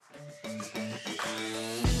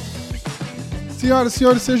Senhoras e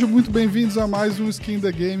senhores, sejam muito bem-vindos a mais um Skin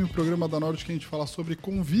the Game, o programa da Nordic que a gente fala sobre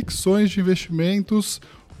convicções de investimentos.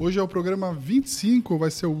 Hoje é o programa 25, vai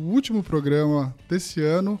ser o último programa desse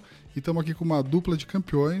ano e estamos aqui com uma dupla de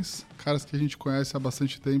campeões, caras que a gente conhece há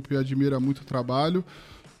bastante tempo e admira muito o trabalho.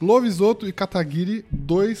 Lovisotto e Kataguiri,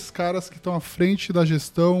 dois caras que estão à frente da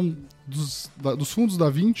gestão dos fundos da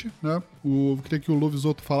 20, né? Eu queria que o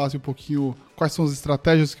Lovisotto falasse um pouquinho quais são as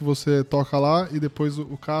estratégias que você toca lá e depois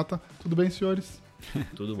o Kata. Tudo bem, senhores?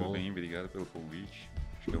 Tudo bom. Tudo bem, obrigado pelo convite.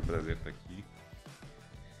 Acho que é um prazer estar aqui.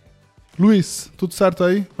 Luiz, tudo certo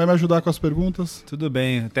aí? Vai me ajudar com as perguntas? Tudo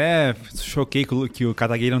bem. Até choquei que o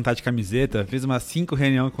Kataguiri não tá de camiseta. Fiz umas 5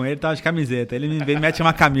 reuniões com ele, tava de camiseta. Ele me mete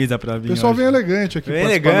uma camisa pra mim. O pessoal hoje. vem elegante aqui. Vem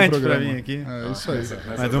elegante pra mim aqui. É isso aí.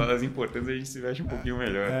 Nessas horas importantes a gente se veste um pouquinho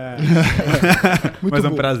melhor. Muito Mas é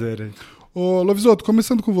um bom. prazer. Ô, Lovisotto,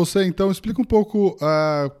 começando com você, então, explica um pouco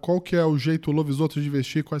qual que é o jeito Lovisotto de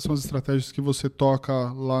investir, quais são as estratégias que você toca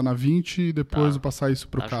lá na 20 e depois eu passar isso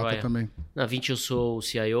pro Kata joia. também. Na 20 eu sou o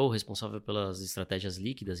CIO, responsável pelas estratégias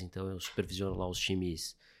líquidas, então eu supervisiono lá os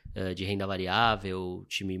times de renda variável, o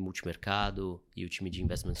time multimercado e o time de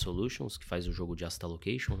Investment Solutions, que faz o jogo de Asset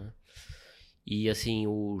Allocation, né? E assim,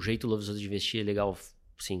 o jeito Lovisotto de investir é legal,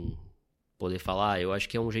 assim, poder falar. Eu acho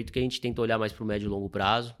que é um jeito que a gente tenta olhar mais pro médio e longo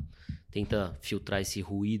prazo, tenta filtrar esse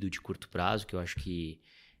ruído de curto prazo, que eu acho que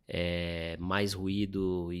é mais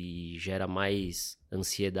ruído e gera mais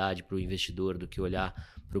ansiedade para o investidor do que olhar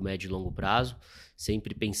para o médio e longo prazo,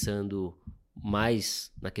 sempre pensando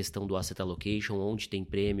mais na questão do asset allocation, onde tem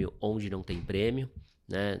prêmio, onde não tem prêmio,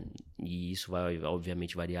 né? E isso vai,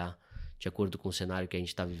 obviamente, variar de acordo com o cenário que a gente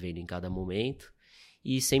está vivendo em cada momento.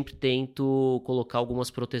 E sempre tento colocar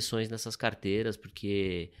algumas proteções nessas carteiras,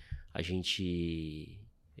 porque a gente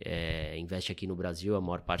investe aqui no Brasil a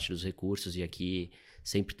maior parte dos recursos e aqui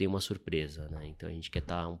sempre tem uma surpresa, né? Então a gente quer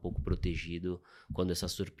estar um pouco protegido quando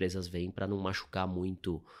essas surpresas vêm para não machucar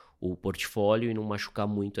muito o portfólio e não machucar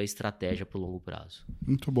muito a estratégia para o longo prazo.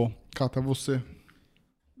 Muito bom. Kata, você.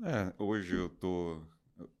 Hoje eu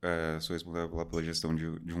sou responsável lá pela gestão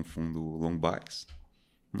de um fundo long bias,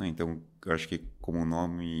 né? Então eu acho que como o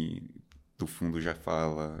nome do fundo já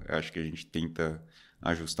fala, acho que a gente tenta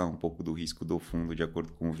ajustar um pouco do risco do fundo de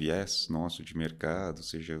acordo com o viés nosso de mercado,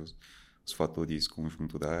 seja os fatores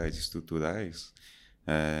conjunturais, estruturais,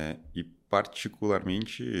 e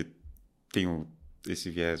particularmente tenho esse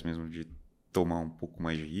viés mesmo de tomar um pouco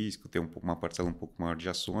mais de risco, ter uma parcela um pouco maior de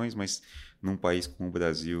ações, mas num país como o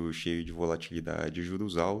Brasil, cheio de volatilidade,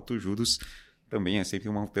 juros altos, juros também é sempre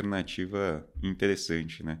uma alternativa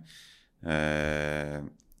interessante, né?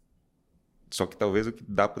 Só que talvez o que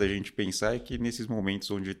dá para a gente pensar é que nesses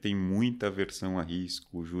momentos onde tem muita aversão a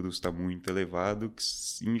risco, o juros está muito elevado,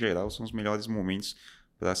 que em geral são os melhores momentos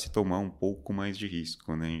para se tomar um pouco mais de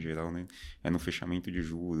risco, né? Em geral, né? É no fechamento de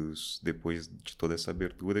juros, depois de toda essa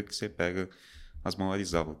abertura, que você pega as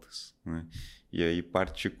maiores altas, né? E aí,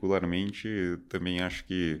 particularmente, eu também acho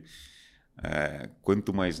que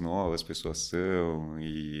quanto mais novas as pessoas são,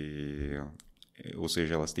 ou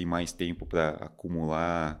seja, elas têm mais tempo para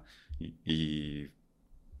acumular e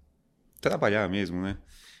trabalhar mesmo, né?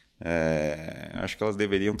 Acho que elas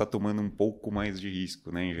deveriam estar tomando um pouco mais de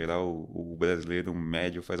risco, né? Em geral, o brasileiro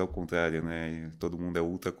médio faz ao contrário, né? Todo mundo é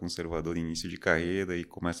ultra conservador no início de carreira e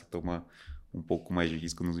começa a tomar um pouco mais de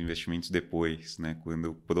risco nos investimentos depois, né?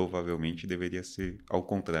 Quando provavelmente deveria ser ao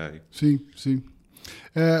contrário. Sim, sim.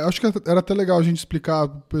 Acho que era até legal a gente explicar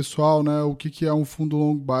para o pessoal, né, o que é um fundo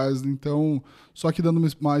long bias. Então, só que dando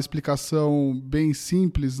uma explicação bem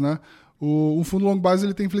simples, né, um fundo long bias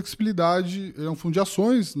ele tem flexibilidade, ele é um fundo de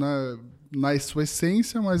ações, né, na sua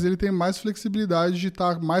essência, mas ele tem mais flexibilidade de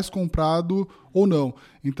estar mais comprado ou não.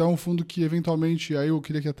 Então, um fundo que eventualmente, aí eu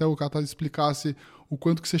queria que até o Kata explicasse o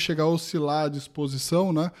quanto que você chega a oscilar a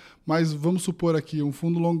disposição, né, mas vamos supor aqui, um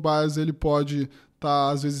fundo long bias ele pode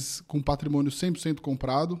tá, às vezes, com patrimônio 100%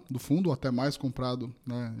 comprado do fundo, ou até mais comprado,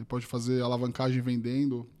 né? Ele pode fazer alavancagem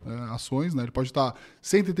vendendo ações, né? Ele pode estar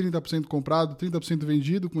 130% comprado, 30%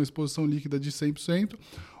 vendido, com exposição líquida de 100%,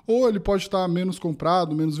 ou ele pode estar menos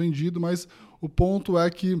comprado, menos vendido, mas o ponto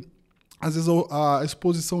é que às vezes a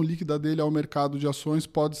exposição líquida dele ao mercado de ações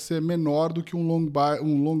pode ser menor do que um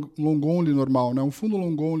long only normal, né? Um fundo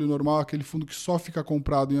long only normal, aquele fundo que só fica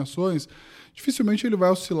comprado em ações, dificilmente ele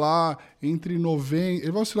vai oscilar entre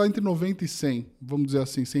 90 e 100, vamos dizer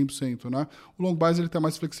assim, 100%, né? O long bias ele tem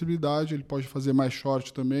mais flexibilidade, ele pode fazer mais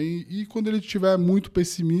short também, e quando ele estiver muito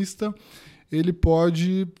pessimista, ele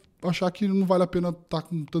pode achar que não vale a pena estar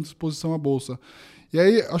com tanta exposição à bolsa. E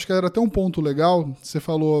aí, acho que era até um ponto legal, você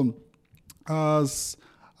falou as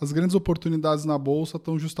as grandes oportunidades na Bolsa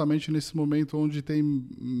estão justamente nesse momento onde tem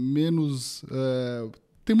menos...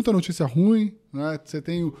 tem muita notícia ruim, né? Você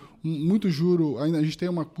tem muito juro, ainda, a gente tem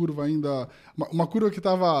uma curva ainda... Uma curva que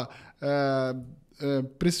estava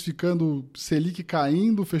precificando Selic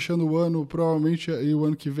caindo, fechando o ano, provavelmente e o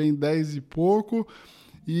ano que vem 10 e pouco,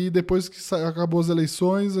 e depois que acabou as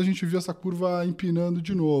eleições, a gente viu essa curva empinando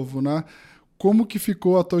de novo, né? Como que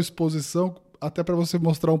ficou a tua exposição, até para você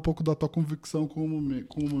mostrar um pouco da tua convicção com o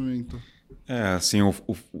momento? Assim,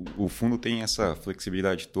 o fundo tem essa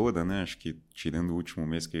flexibilidade toda, né? Acho que tirando o último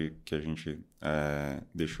mês que a gente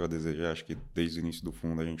deixou a desejar, acho que desde o início do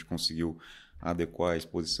fundo a gente conseguiu adequar a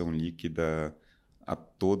exposição líquida a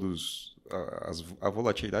todos, a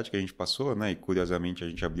volatilidade que a gente passou, né? E curiosamente a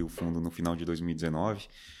gente abriu o fundo no final de 2019,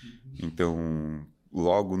 então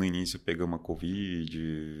logo no início pegamos a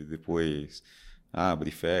Covid, depois abre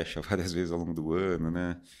e fecha várias vezes ao longo do ano,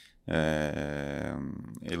 né?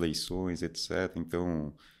 Eleições, etc.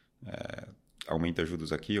 Então, aumenta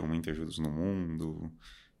juros aqui, aumenta juros no mundo,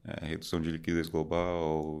 redução de liquidez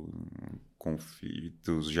global,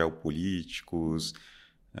 conflitos geopolíticos.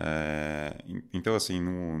 Então, assim,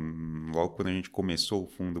 logo quando a gente começou o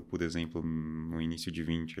fundo, por exemplo, no início de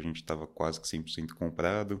 20, a gente estava quase que 100%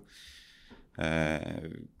 comprado.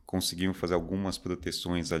 Conseguimos fazer algumas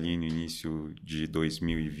proteções ali no início de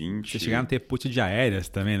 2020. Vocês chegaram a ter put de aéreas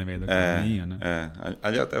também no meio do caminho, né?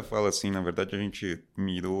 Ali até fala assim, na verdade a gente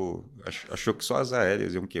mirou, achou que só as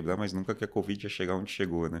aéreas iam quebrar, mas nunca que a Covid ia chegar onde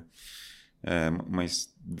chegou, né?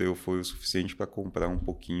 Mas foi o suficiente para comprar um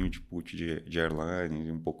pouquinho de put de airlines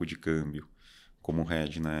e um pouco de câmbio como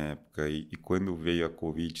hedge na época. E quando veio a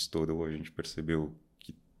Covid, estourou, a gente percebeu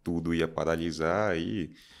que tudo ia paralisar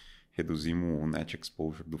e reduzimos o net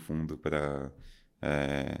exposure do fundo para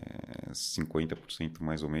 50%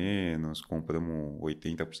 mais ou menos, compramos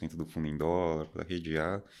 80% do fundo em dólar para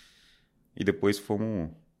redear, e depois fomos,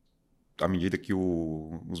 à medida que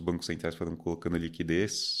os bancos centrais foram colocando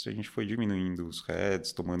liquidez, a gente foi diminuindo os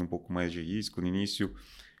hedges, tomando um pouco mais de risco. No início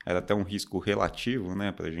era até um risco relativo,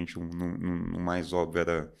 né? Para a gente, no mais óbvio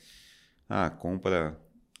era compra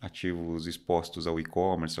ativos expostos ao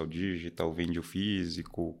e-commerce, ao digital, vende o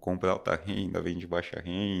físico, compra alta renda, vende baixa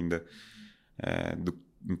renda.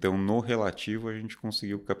 Então, no relativo, a gente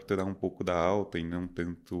conseguiu capturar um pouco da alta e não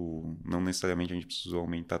necessariamente a gente precisou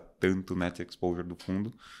aumentar tanto o net exposure do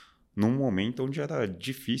fundo, num momento onde era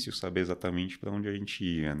difícil saber exatamente para onde a gente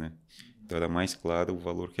ia, né? Então, era mais claro o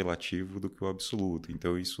valor relativo do que o absoluto.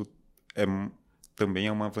 Então, isso também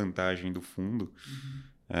é uma vantagem do fundo,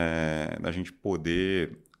 da gente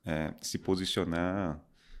poder se posicionar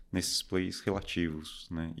nesses plays relativos,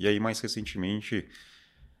 né? E aí, mais recentemente,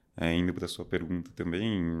 indo para a sua pergunta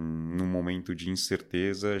também, num momento de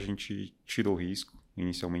incerteza, a gente tirou risco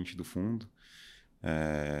inicialmente do fundo.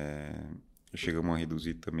 Chegamos a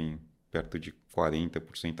reduzir também perto de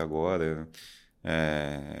 40% agora.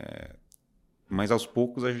 Mas aos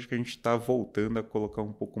poucos acho que a gente está voltando a colocar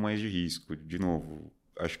um pouco mais de risco. De novo,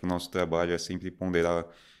 acho que o nosso trabalho é sempre ponderar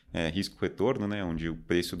risco-retorno, né? Onde o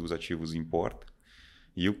preço dos ativos importa.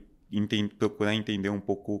 E procurar entender um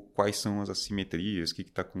pouco quais são as assimetrias, o que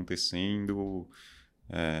está acontecendo.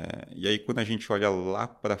 E aí, quando a gente olha lá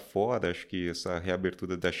para fora, acho que essa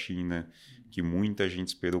reabertura da China, que muita gente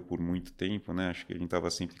esperou por muito tempo, né? Acho que a gente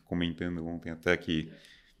estava sempre comentando ontem até que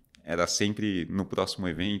era sempre no próximo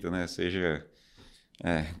evento, né? Seja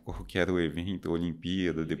qualquer o evento,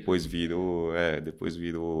 Olimpíada, depois virou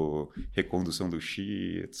recondução do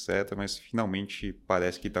Xi, etc. Mas finalmente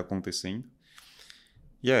parece que está acontecendo.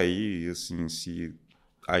 E aí, assim, se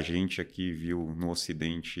a gente aqui viu no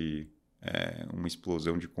Ocidente uma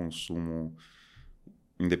explosão de consumo,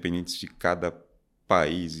 independente de cada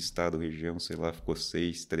país, estado, região, sei lá, ficou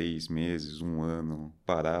 6, 3 meses, 1 ano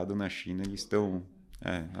parado, na China eles estão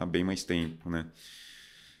há bem mais tempo, né?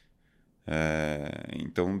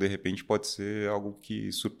 Então, de repente, pode ser algo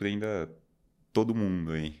que surpreenda todo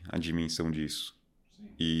mundo aí, a dimensão disso. Sim.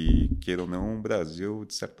 E, queira ou não, o Brasil,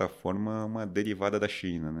 de certa forma, é uma derivada da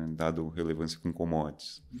China, né? Dado relevância com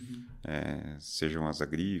commodities. Uhum. Sejam as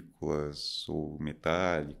agrícolas ou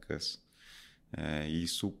metálicas. E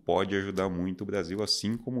isso pode ajudar muito o Brasil,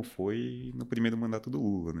 assim como foi no primeiro mandato do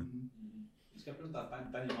Lula, né? Isso que eu ia perguntar,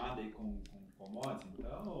 tá animado aí com commodities,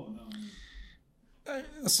 então, ou não?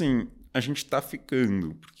 Assim, a gente está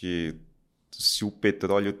ficando, porque se o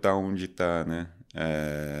petróleo está onde está, né?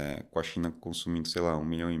 Com a China consumindo, sei lá,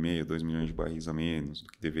 1,5 milhão, 2 milhões de barris a menos do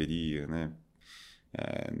que deveria, né?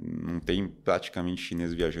 Não tem praticamente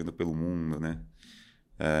chineses viajando pelo mundo, né?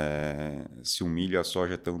 Se o milho e a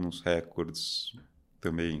soja estão nos recordes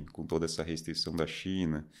também, com toda essa restrição da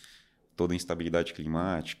China, toda a instabilidade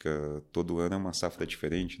climática, todo ano é uma safra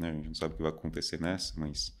diferente, né? A gente não sabe o que vai acontecer nessa,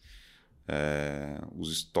 mas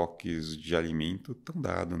os estoques de alimento estão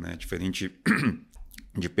dados, né? Diferente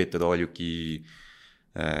de petróleo que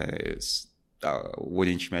o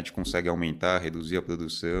Oriente Médio consegue aumentar, reduzir a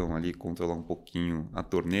produção, ali controlar um pouquinho a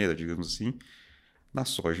torneira, digamos assim. Na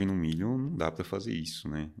soja e no milho não dá para fazer isso,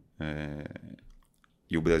 né?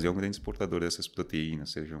 E o Brasil é um grande exportador dessas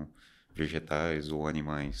proteínas, sejam vegetais ou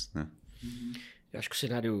animais, né? Eu acho que o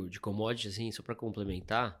cenário de commodities, assim, só para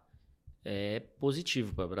complementar, é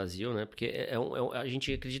positivo para o Brasil, né? Porque a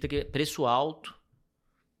gente acredita que é preço alto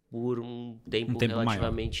por um tempo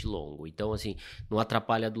relativamente longo. Então, assim, não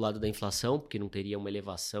atrapalha do lado da inflação, porque não teria uma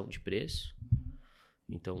elevação de preço.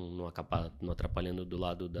 Então, não acaba não atrapalhando do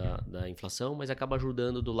lado da inflação, mas acaba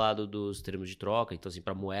ajudando do lado dos termos de troca. Então, assim,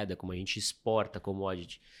 para a moeda, como a gente exporta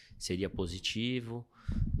commodity, seria positivo,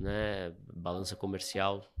 né? Balança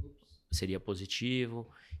comercial seria positivo.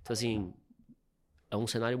 Então, assim, é um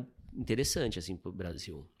cenário interessante, assim, para o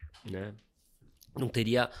Brasil, né? Não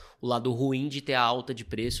teria o lado ruim de ter a alta de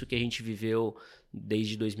preço que a gente viveu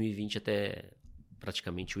desde 2020 até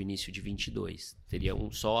praticamente o início de 22. Teria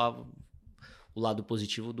só o lado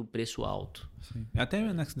positivo do preço alto. Sim. Até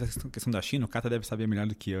na questão da China, o Cata deve saber melhor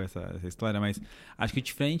do que eu essa história, mas acho que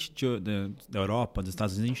diferente da Europa, dos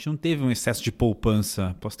Estados Unidos, a gente não teve um excesso de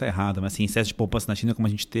poupança, posso estar errado, mas assim, excesso de poupança na China como a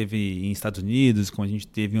gente teve em Estados Unidos, como a gente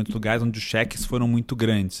teve em outros lugares onde os cheques foram muito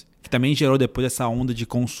grandes, que também gerou depois essa onda de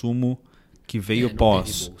consumo que veio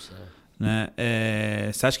pós. Bolsa, né?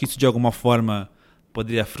 Você acha que isso de alguma forma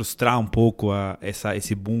poderia frustrar um pouco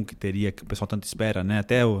esse boom que teria, que o pessoal tanto espera, né?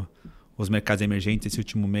 Até os mercados emergentes esse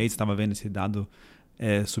último mês, estava vendo esse dado,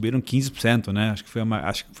 subiram 15%, né? Acho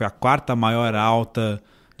que foi a quarta maior alta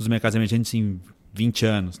dos mercados emergentes em 20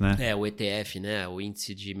 anos, né? O ETF, né? O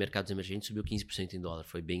índice de mercados emergentes subiu 15% em dólar,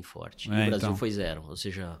 foi bem forte. E o Brasil então, foi 0, ou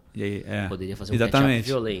seja, poderia fazer um exatamente, catch-up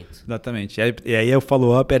violento. Exatamente. E aí o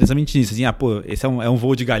follow-up era exatamente isso, assim, esse é um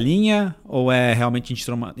voo de galinha ou realmente a gente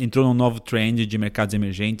entrou num novo trend de mercados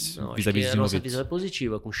emergentes vis-à-vis desenvolvidos? A nossa visão é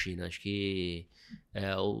positiva com China. Acho que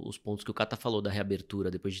os pontos que o Cata falou da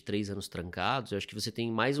reabertura depois de 3 anos trancados, eu acho que você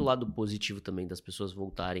tem mais o lado positivo também das pessoas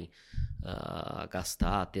voltarem a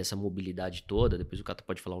gastar, ter essa mobilidade toda. Depois o Cata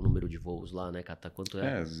pode falar o número de voos lá, né, Cata? Quanto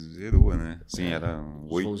é? Zerou, né? Sim, era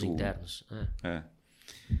 8... voos internos.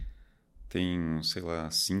 Tem, sei lá,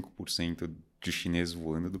 5% de chineses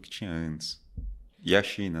voando do que tinha antes. E a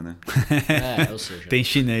China, né? Ou seja... tem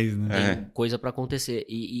chinês, né? Tem coisa para acontecer.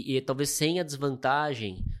 E talvez sem a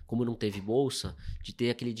desvantagem, como não teve bolsa, de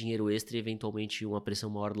ter aquele dinheiro extra e eventualmente uma pressão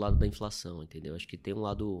maior do lado da inflação, entendeu? Acho que tem um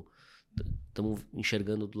lado... Estamos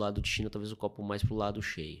enxergando do lado de China talvez o copo mais pro lado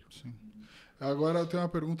cheio. Sim. Agora eu tenho uma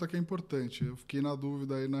pergunta que é importante. Eu fiquei na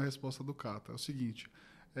dúvida aí na resposta do Cata. É o seguinte,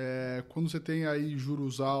 quando você tem aí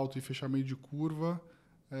juros altos e fechamento de curva,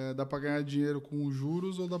 dá para ganhar dinheiro com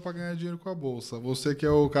juros ou dá para ganhar dinheiro com a bolsa? Você que é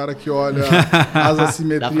o cara que olha as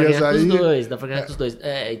assimetrias dá para ganhar com os dois.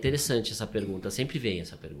 É interessante essa pergunta. Sempre vem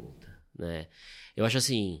essa pergunta, né? Eu acho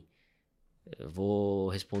assim, eu vou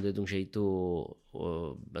responder de um jeito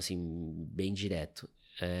assim bem direto.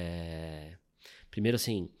 Primeiro,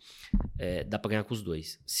 assim, dá para ganhar com os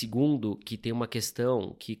dois. Segundo, que tem uma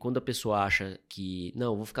questão que quando a pessoa acha que,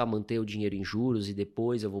 não, vou manter o dinheiro em juros e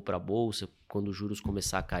depois eu vou para a bolsa, quando os juros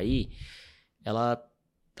começar a cair, ela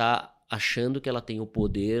tá achando que ela tem o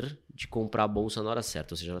poder de comprar a bolsa na hora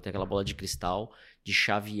certa. Ou seja, ela tem aquela bola de cristal de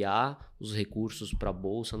chavear os recursos para a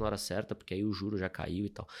bolsa na hora certa, porque aí o juro já caiu e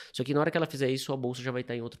tal. Só que na hora que ela fizer isso, a bolsa já vai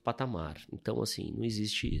estar em outro patamar. Então, assim, não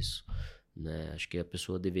existe isso, né? Acho que a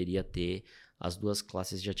pessoa deveria ter as duas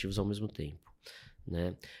classes de ativos ao mesmo tempo,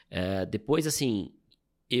 né? Depois, assim,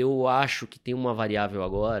 eu acho que tem uma variável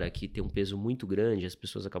agora que tem um peso muito grande, as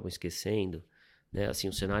pessoas acabam esquecendo, né? Assim,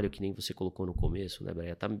 o cenário que nem você colocou no começo, né,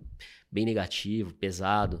 Breia? Tá bem negativo,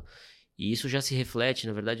 pesado, e isso já se reflete,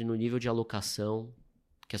 na verdade, no nível de alocação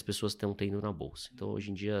que as pessoas estão tendo na bolsa. Então,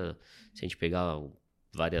 hoje em dia, se a gente pegar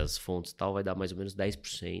várias fontes e tal, vai dar mais ou menos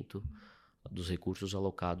 10% dos recursos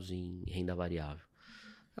alocados em renda variável.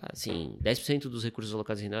 Assim, 10% dos recursos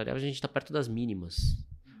alocados em renda variável, a gente está perto das mínimas.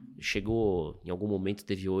 Chegou, em algum momento,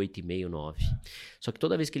 teve 8,5%, 9%. Só que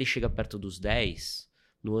toda vez que ele chega perto dos 10%,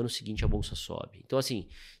 no ano seguinte a bolsa sobe. Então, assim,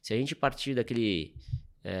 se a gente partir daquele...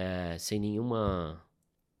 sem nenhuma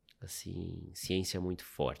assim, ciência muito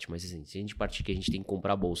forte, mas assim, se a gente partir que a gente tem que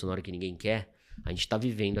comprar a bolsa na hora que ninguém quer, a gente está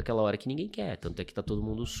vivendo aquela hora que ninguém quer. Tanto é que está todo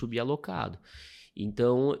mundo subalocado.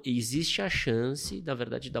 Então, existe a chance, na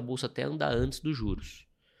verdade, da bolsa até andar antes dos juros.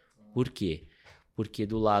 Por quê? Porque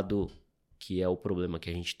do lado que é o problema que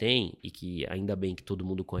a gente tem, e que ainda bem que todo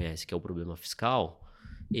mundo conhece, que é o problema fiscal,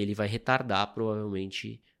 ele vai retardar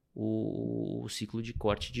provavelmente o ciclo de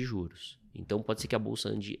corte de juros. Então pode ser que a bolsa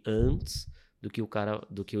ande antes do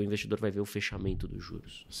que o investidor vai ver o fechamento dos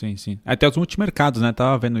juros. Sim, sim. Até os multimercados, né?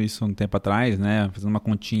 Tava vendo isso um tempo atrás, né? Fazendo uma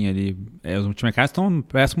continha ali. Os multimercados estão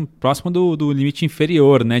próximo do limite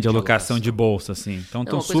inferior, né? De alocação de bolsa, assim. Então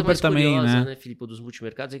estão super mais também, curiosa, né? Filipe, dos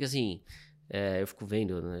multimercados é que assim, eu fico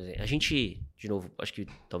vendo, né? A gente, de novo, acho que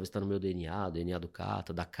talvez está no meu DNA do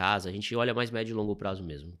Cata, da casa, a gente olha mais médio e longo prazo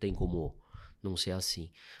mesmo, não tem como não ser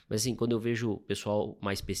assim. Mas assim, quando eu vejo o pessoal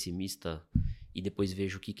mais pessimista e depois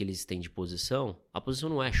vejo o que eles têm de posição, a posição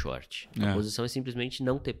não é short. A posição é simplesmente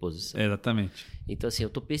não ter posição. Exatamente. Então assim,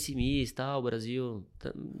 eu tô pessimista, o Brasil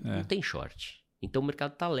não tem short. Então o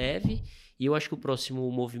mercado tá leve e eu acho que o próximo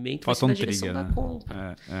movimento vai ser na direção da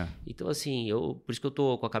compra. Então assim, por isso que eu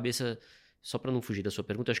tô com a cabeça, só para não fugir da sua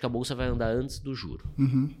pergunta, eu acho que a bolsa vai andar antes do juro.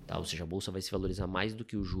 Tá? Ou seja, a bolsa vai se valorizar mais do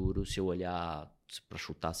que o juro se eu olhar para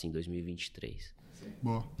chutar assim 2023.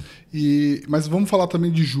 Boa. Mas vamos falar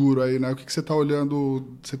também de juro aí, né? O que você está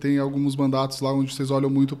olhando? Você tem alguns mandatos lá onde vocês olham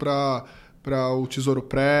muito para o Tesouro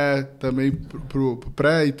Pré, também para o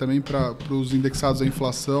Pré e também para os indexados à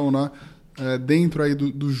inflação, né? Dentro aí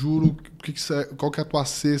do juro, qual que é a tua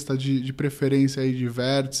cesta de preferência aí de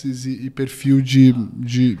vértices e perfil de...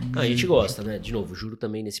 A gente gosta, né? De novo, o juro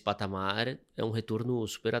também nesse patamar é um retorno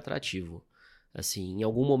super atrativo. Assim, em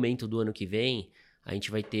algum momento do ano que vem, a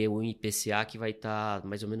gente vai ter um IPCA que vai estar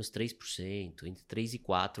mais ou menos 3%, entre 3 e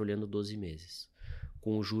 4, olhando 12 meses.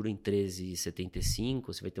 Com o juro em 13,75,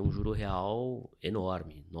 você vai ter um juro real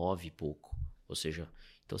enorme, 9 e pouco. Ou seja,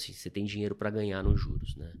 então assim, você tem dinheiro para ganhar nos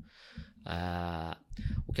juros, né?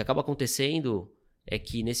 O que acaba acontecendo é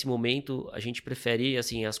que nesse momento a gente prefere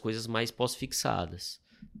assim, as coisas mais pós-fixadas,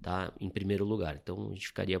 tá? Em primeiro lugar. Então a gente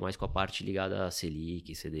ficaria mais com a parte ligada a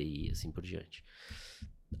Selic, CDI, assim por diante.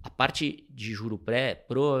 A parte de juro pré,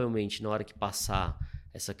 provavelmente na hora que passar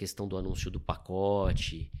essa questão do anúncio do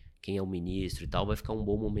pacote, quem é o ministro e tal, vai ficar um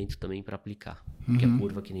bom momento também para aplicar. Porque a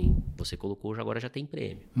curva, que nem você colocou, agora já tem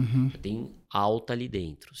prêmio. Já tem alta ali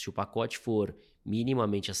dentro. Se o pacote for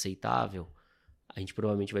minimamente aceitável, a gente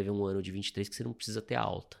provavelmente vai ver um ano de 23 que você não precisa ter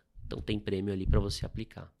alta. Então tem prêmio ali para você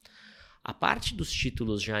aplicar. A parte dos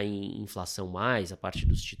títulos já em inflação mais, a parte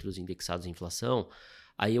dos títulos indexados em inflação,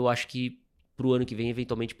 aí eu acho que para o ano que vem,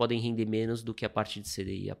 eventualmente, podem render menos do que a parte de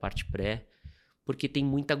CDI, a parte pré, porque tem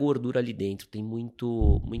muita gordura ali dentro, tem muita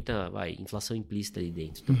inflação implícita ali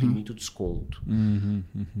dentro, então tem muito desconto.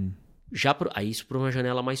 Aí isso para uma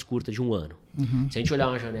janela mais curta, de um ano. Se a gente olhar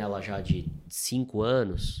uma janela já de 5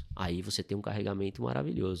 anos, aí você tem um carregamento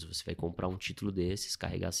maravilhoso. Você vai comprar um título desses,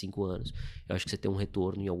 carregar 5 anos. Eu acho que você tem um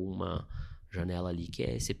retorno em alguma janela ali que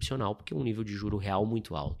é excepcional, porque é um nível de juro real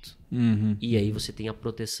muito alto. E aí você tem a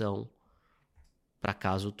proteção para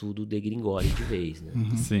caso tudo degringole de vez, né?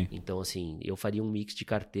 Sim. Então, assim, eu faria um mix de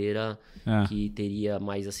carteira que teria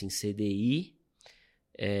mais, assim, CDI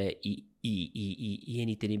e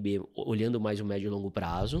NTNB, olhando mais o médio e longo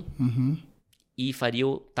prazo, e faria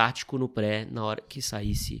o tático no pré na hora que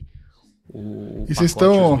saísse o e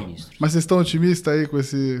pacote. Mas vocês estão otimistas aí com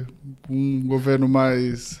um governo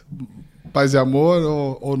mais paz e amor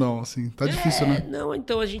ou não? Assim, tá difícil, né? Não,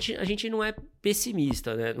 então a gente não é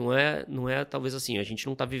pessimista, né? Não é talvez assim, a gente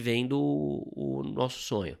não tá vivendo o nosso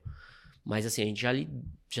sonho. Mas assim, a gente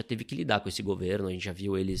já teve que lidar com esse governo, a gente já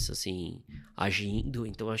viu eles assim agindo,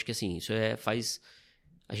 então acho que assim, isso faz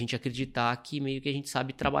a gente acreditar que meio que a gente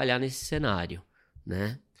sabe trabalhar nesse cenário,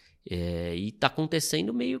 né? E tá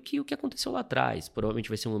acontecendo meio que o que aconteceu lá atrás. Provavelmente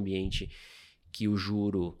vai ser um ambiente que o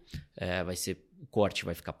juro o corte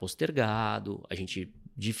vai ficar postergado, a gente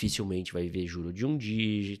dificilmente vai ver juro de 1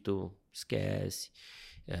 dígito, esquece.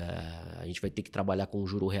 A gente vai ter que trabalhar com um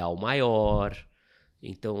juro real maior.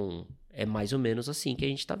 Então, é mais ou menos assim que a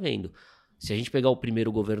gente está vendo. Se a gente pegar o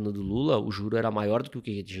primeiro governo do Lula, o juro era maior do que o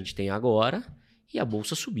que a gente tem agora e a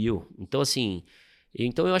bolsa subiu. Então, assim,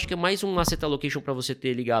 eu acho que é mais um asset allocation para você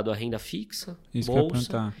ter ligado a renda fixa, isso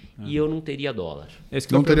bolsa, e eu não teria dólar.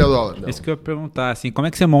 Não teria dólar. Isso que eu ia perguntar, assim, como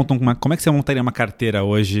é que você montaria uma carteira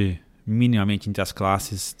hoje, minimamente entre as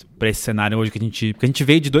classes, para esse cenário hoje porque a gente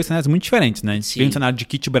veio de 2 cenários muito diferentes, né? A gente veio um cenário de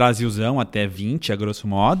kit Brasilzão até 20, a grosso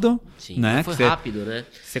modo. Sim, né? Foi rápido, né?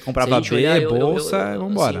 Você comprava B, bolsa,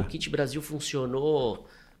 vamos embora. Assim, o kit Brasil funcionou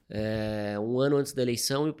um ano antes da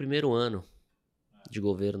eleição e o primeiro ano de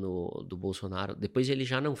governo do Bolsonaro. Depois ele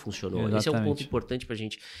já não funcionou. Exatamente. Esse é um ponto importante pra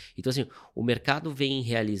gente. Então, assim, o mercado vem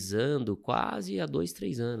realizando quase há 2,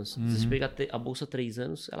 3 anos. Se você pegar a bolsa há 3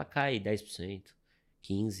 anos, ela cai 10%,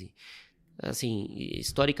 15%. Assim,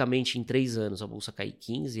 historicamente, em 3 anos, a bolsa cair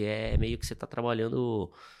 15% é meio que você está trabalhando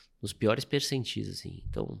nos piores percentis, assim.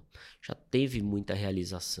 Então, já teve muita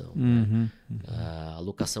realização. Né? A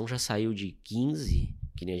alocação já saiu de 15,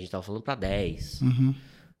 que nem a gente estava falando, para 10.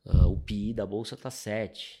 O PI da Bolsa está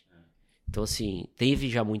 7. Então, assim, teve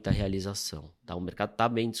já muita realização. Tá? O mercado está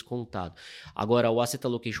bem descontado. Agora, o asset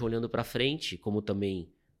allocation olhando para frente, como também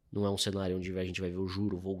não é um cenário onde a gente vai ver o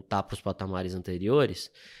juro voltar para os patamares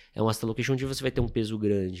anteriores, é um asset allocation onde você vai ter um peso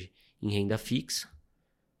grande em renda fixa,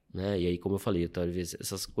 né? E aí, como eu falei, talvez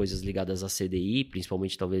essas coisas ligadas a CDI,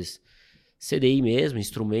 principalmente talvez CDI mesmo,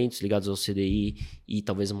 instrumentos ligados ao CDI e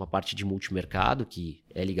talvez uma parte de multimercado que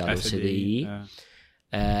é ligada ao CDI.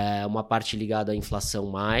 Uma parte ligada à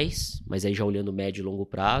inflação mas aí já olhando médio e longo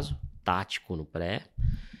prazo, tático no pré.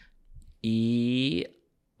 E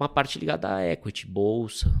uma parte ligada à equity,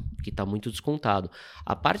 bolsa, que está muito descontado.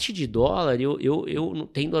 A parte de dólar, eu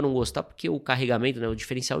tendo a não gostar porque o carregamento, né, o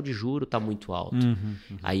diferencial de juro está muito alto.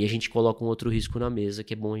 Aí a gente coloca um outro risco na mesa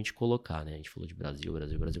que é bom a gente colocar. Né? A gente falou de Brasil,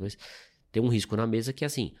 mas tem um risco na mesa que é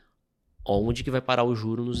assim, onde que vai parar o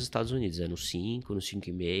juro nos Estados Unidos? É no 5, no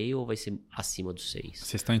 5,5 ou vai ser acima do 6?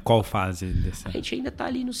 Vocês estão em qual fase desse? A gente ainda está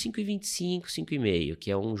ali no 5,25, 5,5,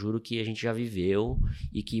 que é um juro que a gente já viveu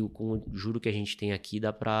e que com o juro que a gente tem aqui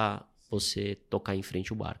dá para você tocar em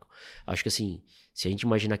frente o barco. Acho que assim, se a gente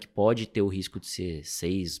imaginar que pode ter o risco de ser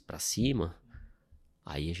 6 para cima,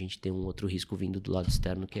 aí a gente tem um outro risco vindo do lado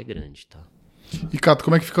externo que é grande, tá? E, Cato,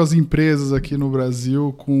 como é que ficam as empresas aqui no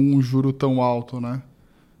Brasil com um juro tão alto, né?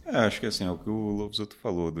 Acho que assim, é o que o Lovisotto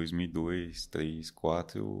falou, 2002, 2003,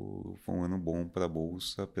 2004 foi um ano bom para a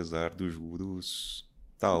Bolsa, apesar dos juros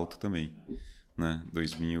tá alto também. Né?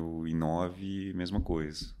 2009, mesma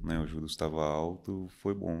coisa. Né? O juros estava alto,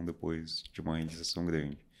 foi bom depois de uma realização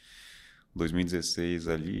grande. 2016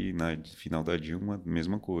 ali, na final da Dilma,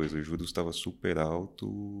 mesma coisa. O juros estava super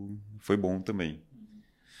alto, foi bom também.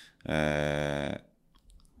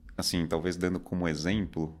 Assim, talvez dando como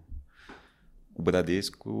exemplo, o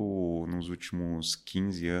Bradesco, nos últimos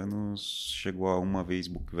 15 anos, chegou a uma vez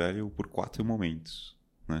book value por 4 momentos.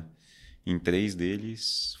 Né? Em 3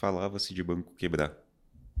 deles, falava-se de banco quebrar.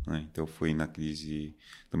 Né? Então, foi na crise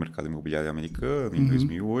do mercado imobiliário americano, em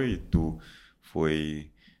 2008,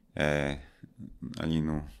 foi ali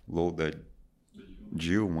no low da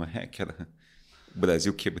Dilma, que era o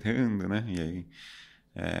Brasil quebrando, né? E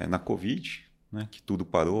aí, na Covid, né? Que tudo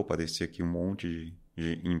parou, parecia que um monte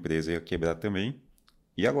de empresa ia quebrar também.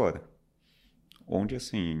 E agora? Onde,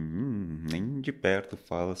 assim, nem de perto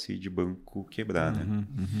fala-se de banco quebrar, né?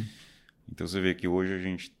 Então, você vê que hoje a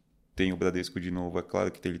gente tem o Bradesco de novo. É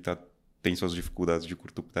claro que ele tem suas dificuldades de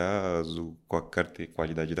curto prazo, com a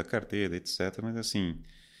qualidade da carteira, etc. Mas, assim,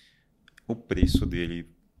 o preço dele,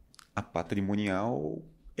 a patrimonial,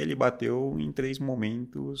 ele bateu em 3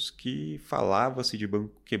 momentos que falava-se de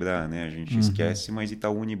banco quebrar, né? A gente esquece, mas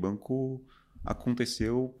Itaú Unibanco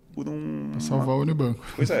aconteceu por Pra salvar o Unibanco.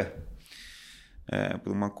 Pois é.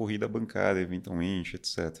 Por uma corrida bancária, eventualmente,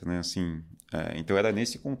 etc. Né? Assim, então, era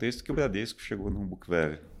nesse contexto que o Bradesco chegou no book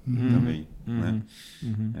value também. Né?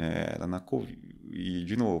 Era na Covid. E,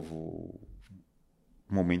 de novo,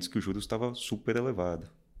 momentos que o juros estava super elevado.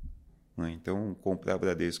 Né? Então, comprar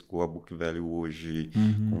Bradesco a book value hoje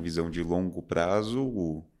com visão de longo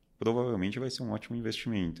prazo, provavelmente vai ser um ótimo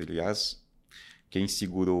investimento. Aliás, quem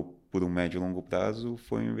segurou por um médio e longo prazo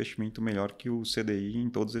foi um investimento melhor que o CDI em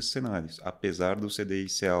todos esses cenários. Apesar do CDI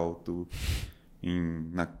ser alto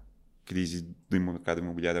na crise do mercado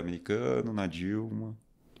imobiliário americano, na Dilma.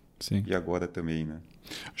 Sim. E agora também, né?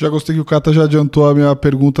 Já gostei que o Cata já adiantou a minha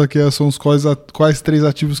pergunta, que são os quais 3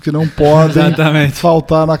 ativos que não podem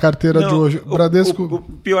faltar na carteira de hoje. Bradesco...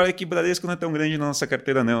 O pior é que o Bradesco não é tão grande na nossa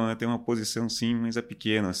carteira, não. Né? Tem uma posição, sim, mas é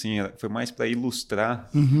pequena. Assim, foi mais para ilustrar.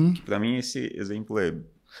 Que para mim esse exemplo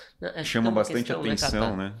chama bastante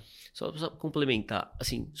atenção. Né? Só para complementar,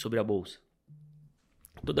 assim, sobre a Bolsa.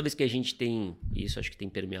 Toda vez que a gente tem, e isso acho que tem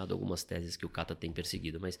permeado algumas teses que o Cata tem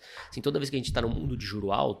perseguido, mas assim, toda vez que a gente está no mundo de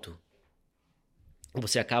juro alto,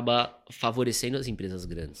 você acaba favorecendo as empresas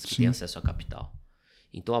grandes que têm acesso a capital.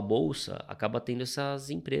 Então a Bolsa acaba tendo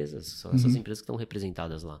essas empresas, são essas empresas que estão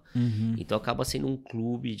representadas lá. Então acaba sendo um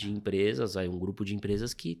clube de empresas, um grupo de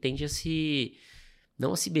empresas que tende a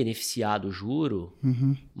não a se beneficiar do juro,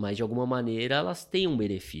 mas de alguma maneira elas têm um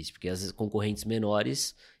benefício, porque as concorrentes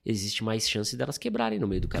menores existe mais chance delas quebrarem no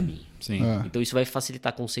meio do caminho. Sim. Então isso vai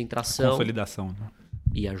facilitar a concentração. Consolidação. Né?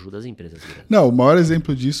 e ajuda as empresas grandes. Não, o maior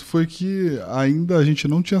exemplo disso foi que ainda a gente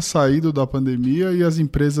não tinha saído da pandemia e as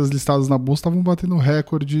empresas listadas na bolsa estavam batendo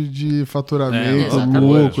recorde de faturamento,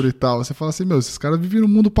 lucro e tal. Você fala assim, esses caras vivem num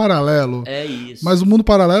mundo paralelo. É isso. Mas o mundo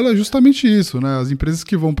paralelo é justamente isso, né? As empresas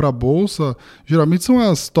que vão para a bolsa, geralmente são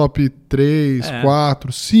as top 3,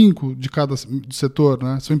 4, 5 de cada setor,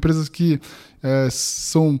 né? São empresas que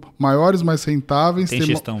são maiores, mais rentáveis. Tem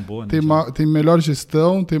gestão boa, né? Tem melhor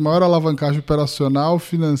gestão, tem maior alavancagem operacional,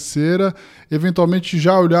 financeira. Eventualmente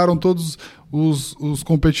já olharam todos os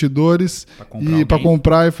competidores para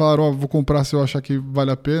comprar e falaram, vou comprar se eu achar que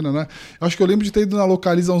vale a pena, né? Eu acho que eu lembro de ter ido na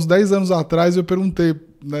Localiza uns 10 anos atrás e eu perguntei,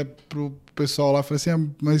 né, pro pessoal lá, falei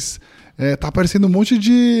assim, mas tá aparecendo um monte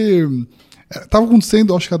de... Tava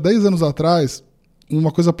acontecendo, acho que há 10 anos atrás,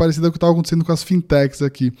 uma coisa parecida com o que estava acontecendo com as fintechs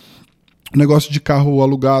aqui. O negócio de carro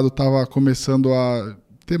alugado estava começando a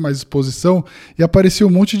ter mais exposição e aparecia um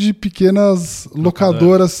monte de pequenas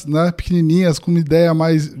locadoras, né, pequenininhas, com uma ideia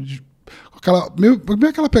mais... meio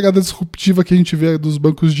aquela pegada disruptiva que a gente vê dos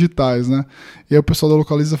bancos digitais, né? E aí o pessoal da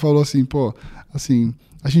Localiza falou assim,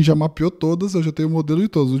 a gente já mapeou todas, eu já tenho o modelo de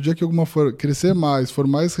todas. O dia que alguma for crescer mais, for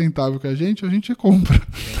mais rentável que a gente compra.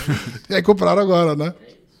 E aí compraram agora, né?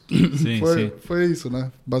 Sim, foi isso,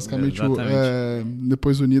 né? Basicamente,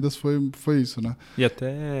 depois Unidas foi isso, né? E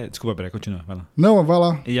até... Desculpa, Bré, continua, vai lá. Não, vai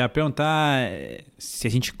lá. E a perguntar se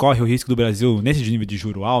a gente corre o risco do Brasil nesse nível de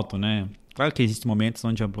juro alto, né? Claro que existem momentos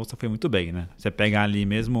onde a bolsa foi muito bem, né? Você pega ali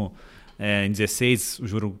mesmo em 16, o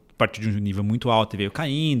juro partiu de um nível muito alto e veio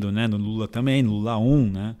caindo, né? No Lula também, no Lula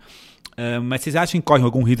 1, né? Mas vocês acham que corre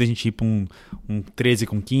algum risco a gente ir para um 13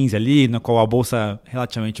 com 15 ali, na qual a bolsa é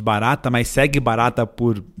relativamente barata, mas segue barata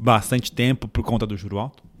por bastante tempo por conta do juro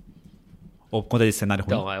alto? Ou por conta desse cenário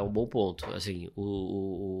ruim? Então, é um bom ponto. Assim,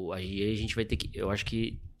 aí a gente vai ter que... Eu acho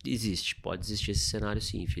que pode existir esse cenário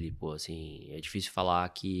sim, Felipe. Assim, é difícil falar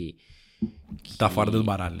que tá fora do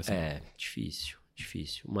baralho. Assim. É, difícil.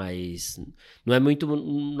 Mas não é muito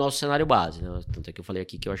o nosso cenário base, né? Tanto é que eu falei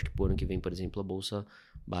aqui que eu acho que por ano que vem, por exemplo, a bolsa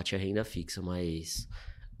bate a renda fixa, mas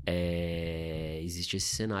existe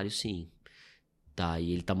esse cenário sim. Tá,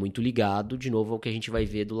 e ele tá muito ligado, de novo, ao que a gente vai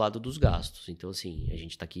ver do lado dos gastos. Então, assim, a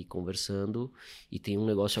gente tá aqui conversando e tem um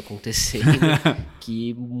negócio acontecendo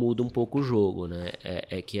que muda um pouco o jogo, né?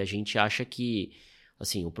 É que a gente acha que,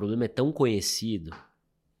 assim, o problema é tão conhecido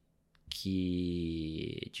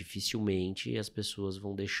que dificilmente as pessoas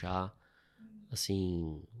vão deixar,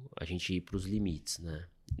 assim, a gente ir para os limites, né?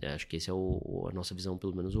 Acho que essa é a nossa visão,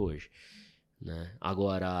 pelo menos hoje, né?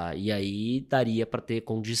 Agora, e aí daria para ter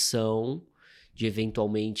condição de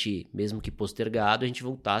eventualmente, mesmo que postergado, a gente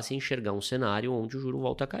voltasse a enxergar um cenário onde o juro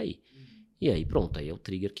volta a cair. E aí pronto, aí é o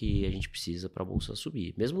trigger que a gente precisa para a bolsa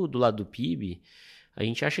subir. Mesmo do lado do PIB, a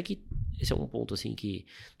gente acha que esse é um ponto assim que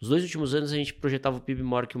nos 2 últimos anos a gente projetava o PIB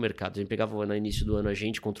maior que o mercado. A gente pegava no início do ano a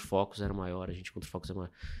gente contra o Focus era maior, a gente contra o Focus era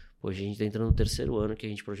maior. Hoje a gente está entrando no 3º ano que a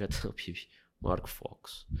gente projeta o PIB maior que o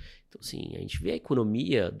Focus. Então assim, a gente vê a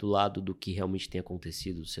economia do lado do que realmente tem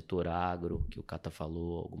acontecido, o setor agro, que o Cata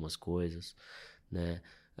falou, algumas coisas, né?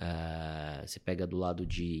 Você pega do lado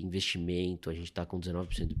de investimento, a gente está com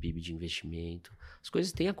 19% do PIB de investimento. As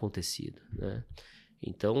coisas têm acontecido, né?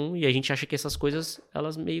 Então, e a gente acha que essas coisas,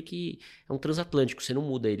 elas meio que... É um transatlântico, você não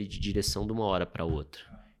muda ele de direção de uma hora para outra.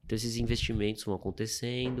 Então, esses investimentos vão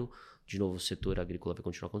acontecendo, de novo, o setor agrícola vai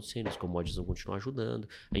continuar acontecendo, os commodities vão continuar ajudando.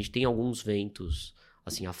 A gente tem alguns ventos,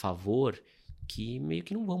 assim, a favor, que meio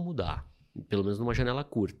que não vão mudar, pelo menos numa janela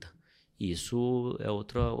curta. E isso é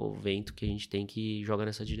outro vento que a gente tem que jogar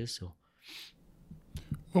nessa direção.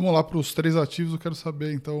 Vamos lá para os 3 ativos. Eu quero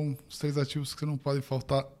saber, então, os 3 ativos que não podem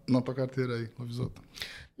faltar na tua carteira aí, Lovisotto.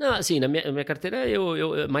 Não, assim, na minha carteira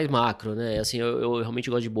é mais macro, né? Assim, eu realmente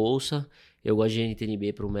gosto de bolsa, eu gosto de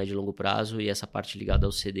NTNB para o médio e longo prazo e essa parte ligada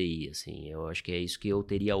ao CDI, assim. Eu acho que é isso que eu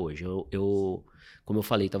teria hoje. Como eu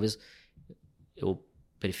falei, talvez eu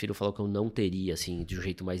prefiro falar que eu não teria, assim, de um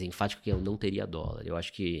jeito mais enfático, que eu não teria dólar. Eu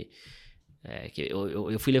acho que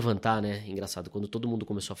eu fui levantar, né? Engraçado, quando todo mundo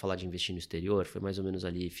começou a falar de investir no exterior, foi mais ou menos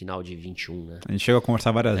ali final de 21, né? A gente chegou a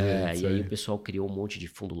conversar várias vezes. E aí o pessoal criou um monte de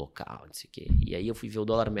fundo local, não sei o quê. E aí eu fui ver o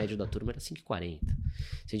dólar médio da turma, era 5,40. Se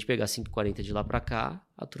a gente pegar 5,40 de lá para cá,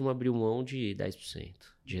 a turma abriu mão de 10%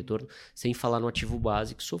 de retorno, sem falar no ativo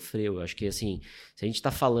base que sofreu. Eu acho que, assim, se a gente está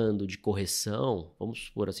falando de correção, vamos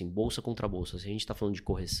supor assim, bolsa contra bolsa, se a gente está falando de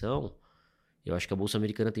correção, eu acho que a bolsa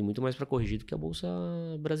americana tem muito mais para corrigir do que a bolsa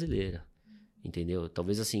brasileira. Entendeu?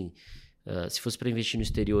 Talvez assim, se fosse para investir no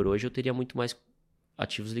exterior hoje, eu teria muito mais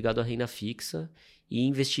ativos ligados à renda fixa e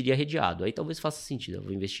investiria redeado. Aí talvez faça sentido, eu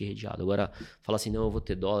vou investir redeado. Agora, falar assim, não, eu vou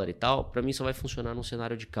ter dólar e tal, para mim só vai funcionar num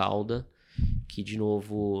cenário de cauda que, de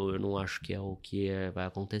novo, eu não acho que é o que vai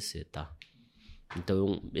acontecer, tá?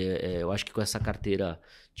 Então, eu acho que com essa carteira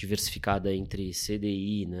diversificada entre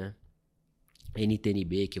CDI, né?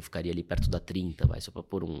 NTNB, que eu ficaria ali perto da 30, só para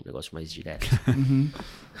pôr um negócio mais direto.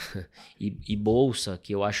 E bolsa,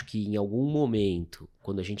 que eu acho que em algum momento,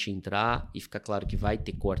 quando a gente entrar e ficar claro que vai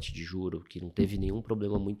ter corte de juro, que não teve nenhum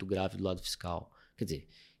problema muito grave do lado fiscal, quer dizer,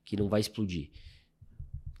 que não vai explodir,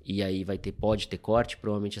 e aí pode ter corte,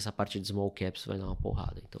 provavelmente essa parte de small caps vai dar uma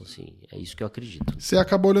porrada. Então, assim, é isso que eu acredito. Você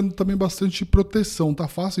acaba olhando também bastante proteção. Tá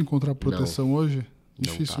fácil encontrar proteção hoje?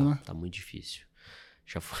 Difícil, não tá, né? Tá muito difícil.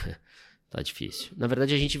 Já foi... Tá difícil. Na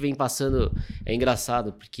verdade, a gente vem passando... É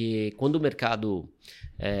engraçado, porque quando o mercado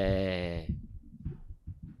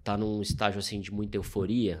tá num estágio assim de muita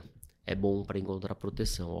euforia, é bom para encontrar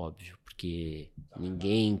proteção, óbvio, porque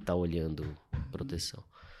ninguém tá olhando proteção.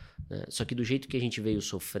 Né? Só que do jeito que a gente veio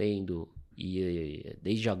sofrendo, e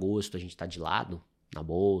desde agosto a gente tá de lado na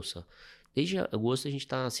bolsa, desde agosto a gente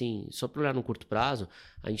tá assim, só para olhar no curto prazo,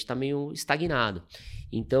 a gente tá meio estagnado.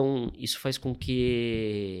 Então, isso faz com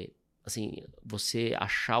que... assim, você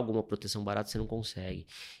achar alguma proteção barata, você não consegue.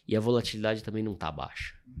 E a volatilidade também não tá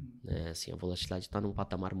baixa. Né? Assim, a volatilidade tá num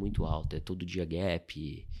patamar muito alto. É todo dia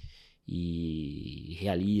gap e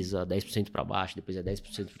realiza 10% para baixo, depois é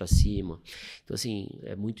 10% para cima. Então, assim,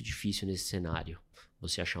 é muito difícil nesse cenário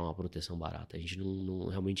você achar uma proteção barata. A gente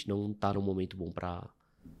realmente não tá num momento bom para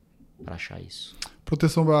achar isso.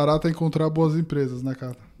 Proteção barata é encontrar boas empresas, né,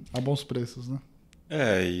 cara? A bons preços, né?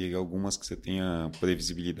 E algumas que você tenha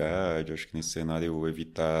previsibilidade, acho que nesse cenário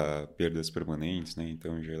evitar perdas permanentes, né?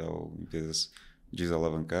 Então, em geral, empresas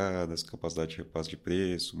desalavancadas, capacidade de repasse de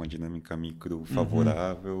preço, uma dinâmica micro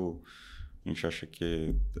favorável, a gente acha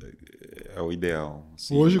que é o ideal.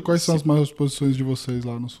 Assim, hoje, quais são as maiores posições de vocês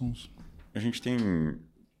lá nos fundos? A gente tá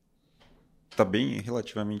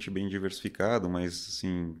relativamente bem diversificado, mas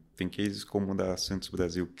assim, tem cases como o da Santos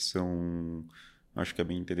Brasil que são... Acho que é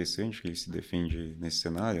bem interessante que ele se defende nesse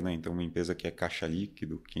cenário, né? Então, uma empresa que é caixa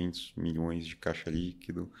líquido, 500 milhões de caixa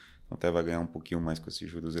líquido, até vai ganhar um pouquinho mais com esses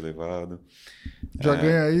juros elevados. Já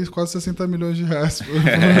ganha aí quase 60 milhões de reais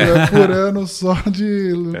por ano só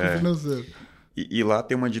de lucro financeiro. E lá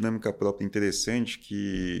tem uma dinâmica própria interessante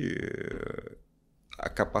que a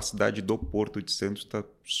capacidade do Porto de Santos está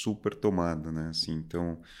super tomada, né? Assim,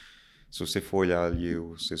 então... Se você for olhar ali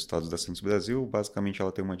os resultados da Santos Brasil, basicamente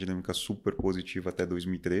ela tem uma dinâmica super positiva até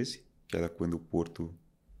 2013, que era quando o Porto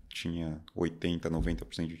tinha 80%,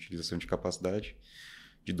 90% de utilização de capacidade.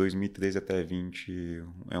 De 2013 até 2020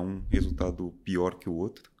 é um resultado pior que o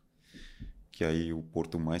outro, que aí o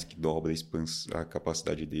Porto mais que dobra a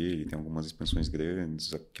capacidade dele, tem algumas expansões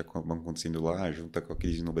grandes que acabam acontecendo lá, junto com a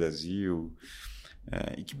crise no Brasil.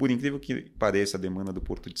 E que, por incrível que pareça, a demanda do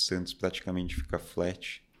Porto de Santos praticamente fica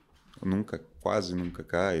flat, quase nunca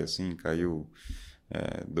cai, assim, caiu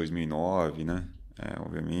 2009, né?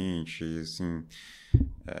 Obviamente, assim,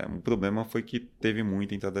 o problema foi que teve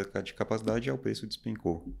muita entrada de capacidade e o preço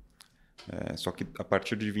despencou. Só que a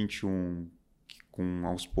partir de 21, com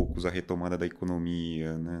aos poucos a retomada da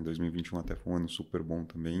economia, né? 2021 até foi um ano super bom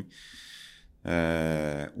também,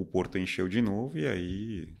 o Porto encheu de novo e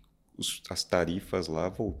aí as tarifas lá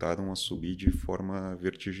voltaram a subir de forma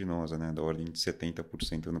vertiginosa, né? Da ordem de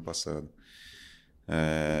 70% ano passado.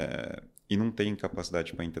 E não tem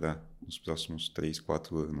capacidade para entrar nos próximos 3,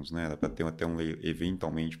 4 anos, né? Era para ter até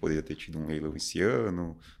eventualmente poderia ter tido um leilão esse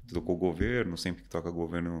ano, trocou o governo, sempre que troca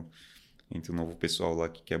governo entra o novo pessoal lá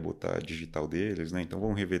que quer botar a digital deles, né? Então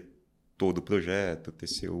vão rever todo o projeto,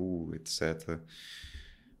 TCU, etc.,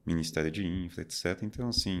 Ministério de Infra, etc. Então,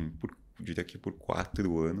 assim, eu diria que por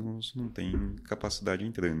 4 anos não tem capacidade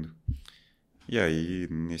entrando. E aí,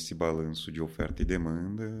 nesse balanço de oferta e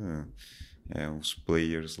demanda, os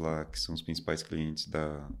players lá, que são os principais clientes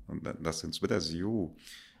da Santos Brasil,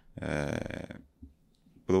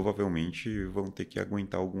 provavelmente vão ter que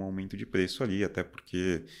aguentar algum aumento de preço ali, até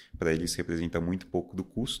porque para eles representa muito pouco do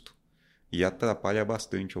custo e atrapalha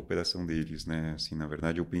bastante a operação deles, né? Assim, na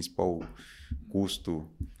verdade, o principal custo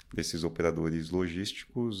desses operadores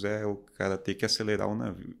logísticos é o cara ter que acelerar o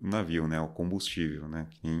navio, né? O combustível, né?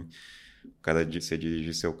 O cara, você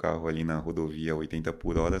dirige seu carro ali na rodovia a 80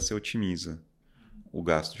 por hora, você otimiza o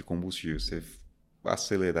gasto de combustível. Você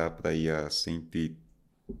acelerar para ir a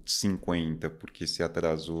 150 porque se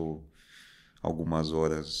atrasou algumas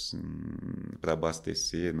horas para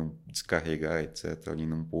abastecer, não descarregar, etc., ali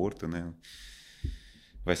num porto, né?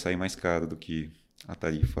 Vai sair mais caro do que a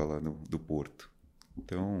tarifa lá do porto.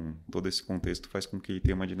 Então, todo esse contexto faz com que ele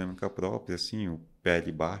tenha uma dinâmica própria, assim, o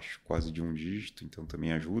PL baixo, quase de 1 dígito, então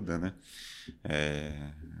também ajuda, né?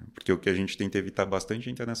 Porque o que a gente tenta evitar bastante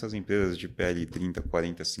é entrar nessas empresas de PL 30,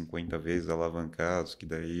 40, 50 vezes alavancados, que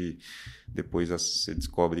daí depois você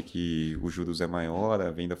descobre que os juros é maior,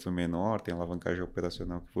 a venda foi menor, tem alavancagem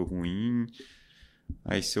operacional que foi ruim,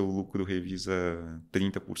 aí seu lucro revisa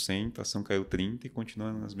 30%, a ação caiu 30% e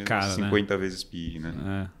continua nas mesmas 50 vezes PI,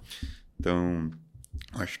 né? Então,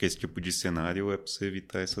 acho que esse tipo de cenário é para você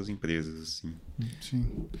evitar essas empresas, assim.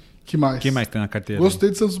 Sim. Que mais? O que mais tem na carteira?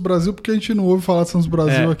 Gostei de Santos Brasil porque a gente não ouve falar de Santos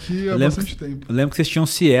Brasil aqui há bastante tempo. Eu lembro que vocês tinham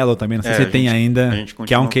Cielo também, não sei se tem ainda,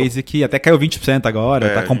 que é um case que até caiu 20%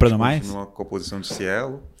 agora, tá comprando mais? A gente continua com a posição de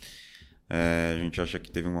Cielo. A gente acha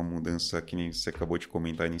que teve uma mudança, que nem você acabou de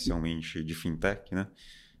comentar inicialmente, de fintech, né?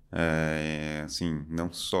 Assim,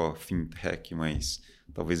 não só fintech, mas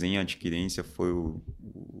talvez em adquirência foi o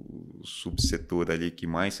subsetor ali que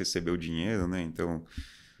mais recebeu dinheiro, né? Então,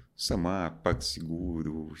 Samar,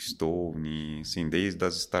 PagSeguro, Stone, assim, desde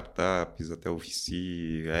as startups até o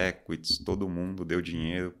VC, Equities, todo mundo deu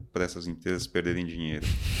dinheiro para essas empresas perderem dinheiro.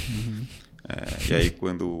 E aí,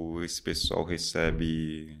 quando esse pessoal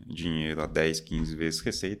recebe dinheiro a 10, 15 vezes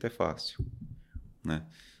receita, é fácil, né?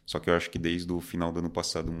 Só que eu acho que desde o final do ano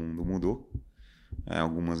passado o mundo mudou.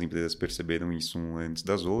 Algumas empresas perceberam isso antes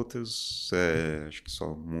das outras. Acho que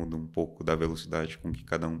só muda um pouco da velocidade com que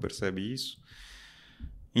cada um percebe isso.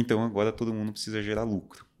 Então agora todo mundo precisa gerar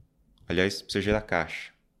lucro. Aliás, precisa gerar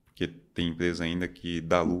caixa. Porque tem empresa ainda que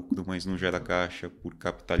dá lucro, mas não gera caixa por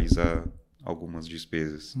capitalizar algumas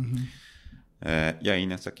despesas. E aí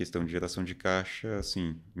nessa questão de geração de caixa,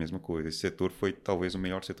 assim, mesma coisa. Esse setor foi talvez o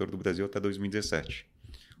melhor setor do Brasil até 2017.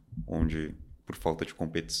 Onde, por falta de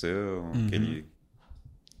competição, aquele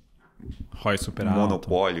ROI super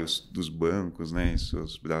monopólios dos bancos, né,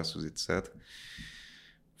 seus braços, etc.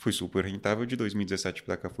 Foi super rentável. De 2017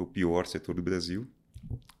 para cá foi o pior setor do Brasil.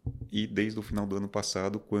 E desde o final do ano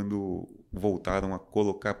passado, quando voltaram a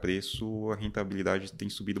colocar preço, a rentabilidade tem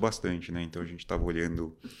subido bastante, né? Então a gente estava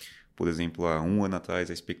olhando, por exemplo, há um ano atrás,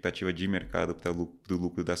 a expectativa de mercado para o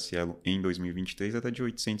lucro da Cielo em 2023 era de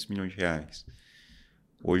 800 milhões de reais.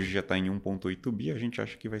 Hoje já está em 1,8 bi, a gente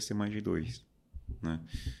acha que vai ser mais de 2. Né?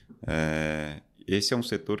 Esse é um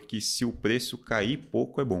setor que, se o preço cair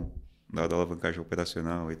pouco, é bom, dado a alavancagem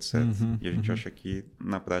operacional, etc. E a gente acha que,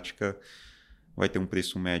 na prática, vai ter um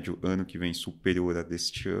preço médio ano que vem superior a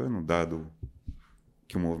deste ano, dado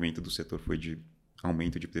que o movimento do setor foi de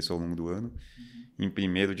aumento de preço ao longo do ano. Em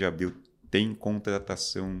 1º de abril tem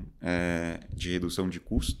contratação de redução de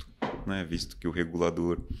custo, né? Visto que o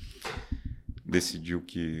regulador decidiu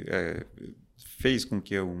que fez com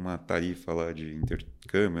que uma tarifa lá de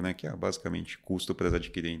intercâmbio, né, que é basicamente custo para as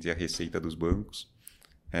adquirentes e a receita dos bancos,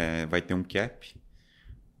 vai ter um cap.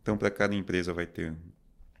 Então, para cada empresa vai ter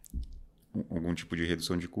algum tipo de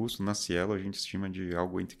redução de custo. Na Cielo, a gente estima de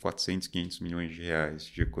algo entre 400 e 500 milhões de reais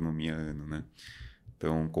de economia ano, né?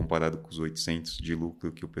 Então, comparado com os 800 de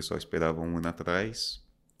lucro que o pessoal esperava um ano atrás,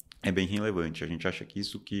 é bem relevante. A gente acha que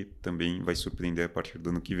isso que também vai surpreender a partir do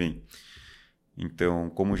ano que vem. Então,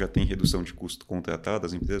 como já tem redução de custo contratada,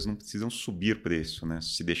 as empresas não precisam subir preço, né?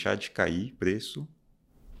 Se deixar de cair preço,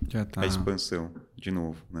 já tá. A expansão de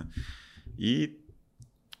novo, né? E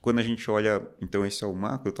quando a gente olha, então esse é o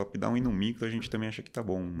macro, o top-down, e no micro a gente também acha que está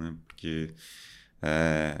bom, né? Porque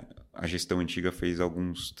a gestão antiga fez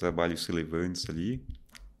alguns trabalhos relevantes ali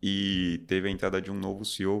e teve a entrada de um novo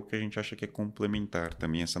CEO que a gente acha que é complementar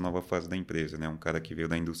também essa nova fase da empresa, né? Um cara que veio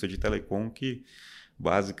da indústria de telecom que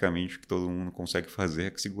basicamente o que todo mundo consegue fazer é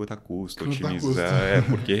que segurar custo, otimizar,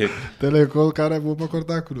 porque... Telecom, o cara é bom para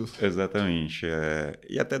cortar custo. Exatamente.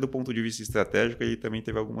 E até do ponto de vista estratégico, ele também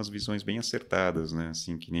teve algumas visões bem acertadas, né?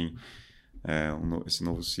 Assim, que nem esse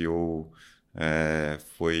novo CEO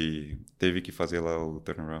teve que fazer lá o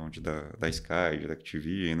turnaround da Sky, da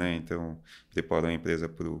DirecTV, né? Então, preparou a empresa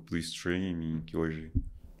para o streaming, que hoje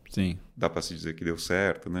Sim. Dá para se dizer que deu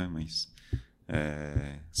certo, né? Mas...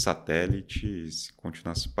 satélite, se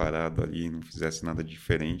continuasse parado ali, não fizesse nada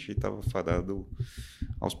diferente, estava fadado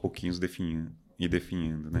aos pouquinhos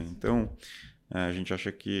definhando, né? Então, a gente acha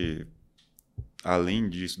que, além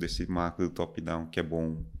disso, desse macro top-down, que é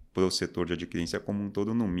bom para o setor de adquirência como um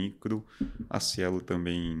todo, no micro, a Cielo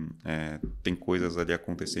também tem coisas ali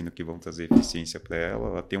acontecendo que vão trazer eficiência para ela.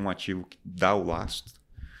 Ela tem um ativo que dá o lastro,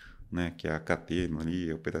 né, que é a Cateno ali,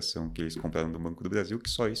 a operação que eles compraram do Banco do Brasil, que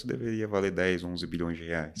só isso deveria valer 10, 11 bilhões de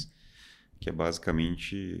reais, que é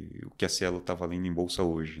basicamente o que a Cielo está valendo em bolsa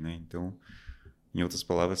hoje, né? Então, em outras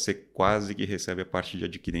palavras, você quase que recebe a parte de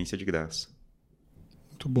adquirência de graça.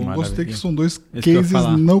 Muito bom. Maravilha. Gostei que são 2 Isso que eu ia cases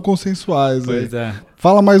falar. não consensuais. Pois Aí. é.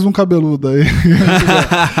 Fala mais um cabeludo aí.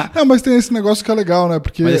 Não, mas tem esse negócio que é legal, né?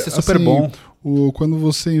 Porque Mas esse é super assim, bom. Quando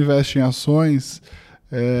você investe em ações,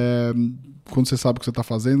 quando você sabe o que você está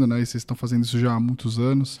fazendo, né? E vocês estão fazendo isso já há muitos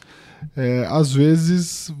anos, às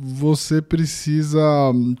vezes você precisa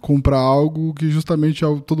comprar algo que justamente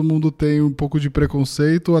todo mundo tem um pouco de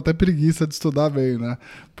preconceito ou até preguiça de estudar bem, né?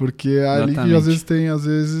 Porque é ali que Exatamente. às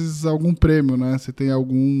vezes tem algum prêmio, né? Você tem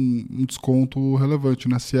um desconto relevante,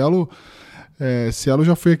 né? Cielo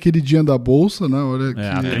já foi a queridinha da bolsa, né? Olha A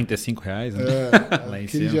que, R$35, né? Lá em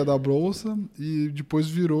cima. queridinha da bolsa e depois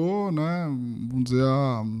virou, né? Vamos dizer,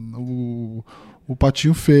 o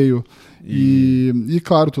patinho feio. E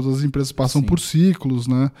claro, todas as empresas passam Sim. por ciclos,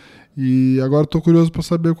 né? E agora estou curioso para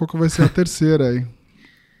saber qual que vai ser a terceira aí.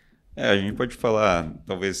 A gente pode falar,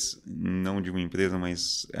 talvez não de uma empresa,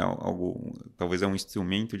 mas talvez é um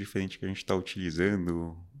instrumento diferente que a gente está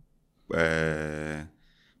utilizando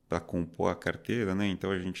para compor a carteira, né? Então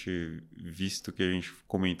visto que a gente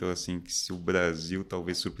comentou assim que se o Brasil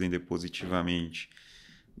talvez surpreender positivamente,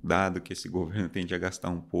 dado que esse governo tende a gastar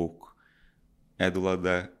um pouco, do lado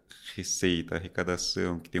da receita,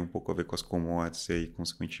 arrecadação, que tem um pouco a ver com as commodities e,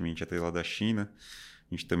 consequentemente, até lá da China,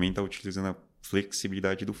 a gente também está utilizando a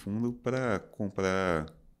flexibilidade do fundo para comprar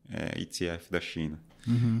ETF da China.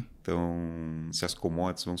 Uhum. Então, se as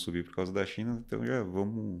commodities vão subir por causa da China, então já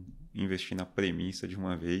vamos investir na premissa de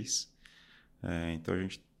uma vez. Então, a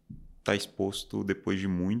gente está exposto depois de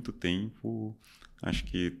muito tempo. Acho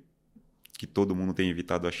que todo mundo tem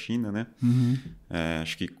evitado a China, né? Uhum.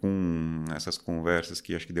 Acho que com essas conversas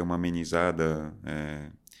que acho que deu uma amenizada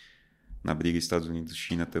na briga Estados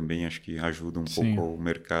Unidos-China também, acho que ajuda um Sim. pouco o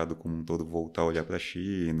mercado como um todo voltar a olhar para a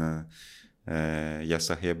China. E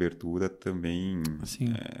essa reabertura também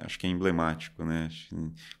acho que é emblemático, né?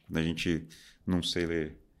 Quando a gente não sei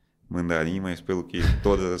ler mandarim, mas pelo que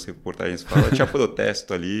todas as reportagens falam, tinha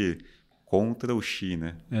protesto ali contra o Xi,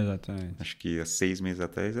 né? Exatamente. Acho que há 6 meses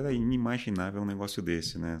atrás era inimaginável um negócio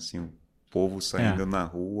desse, né? Assim, o povo saindo na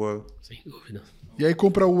rua. Sem dúvida. E aí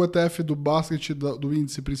compra o ETF do basket do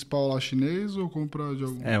índice principal lá chinês ou compra de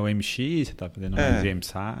algum? O MX, você tá fazendo mais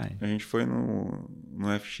MSCI. A gente foi no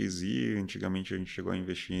FXI, antigamente a gente chegou a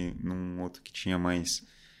investir num outro que tinha mais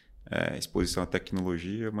exposição à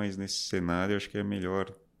tecnologia, mas nesse cenário acho que é melhor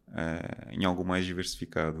em algo mais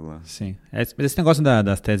diversificado lá. Sim. Mas esse negócio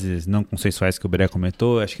das teses não consensuais que o Bré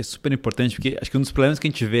comentou, acho que é super importante, porque acho que um dos problemas que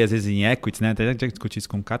a gente vê às vezes em equities, né, até já discuti isso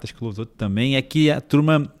com o Cata, acho que os outros também, é que a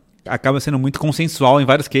turma acaba sendo muito consensual em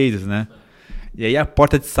vários cases, né? E aí a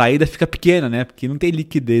porta de saída fica pequena, né? Porque não tem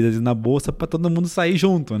liquidez às vezes, na bolsa para todo mundo sair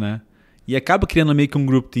junto, né? E acaba criando meio que um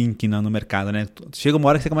group thinking no mercado, né? Chega uma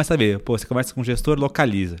hora que você começa a ver, você conversa com o gestor,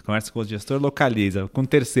 localiza. Conversa com o gestor, localiza. Com o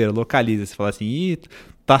terceiro, localiza. Você fala assim,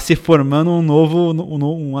 tá se formando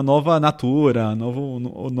uma nova natura,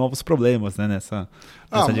 novos problemas, né? Nessa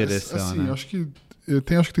direção, assim, né? acho que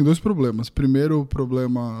tem 2 problemas. Primeiro, o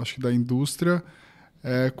problema, acho que da indústria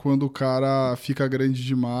é quando o cara fica grande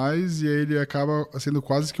demais e aí ele acaba sendo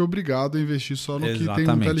quase que obrigado a investir só no que tem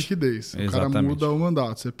muita liquidez. O cara muda o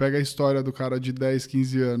mandato. Você pega a história do cara de 10,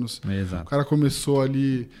 15 anos. Exato. O cara começou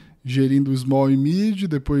ali gerindo small e mid,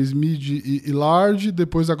 depois mid e large,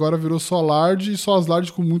 depois agora virou só large e só as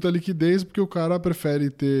large com muita liquidez, porque o cara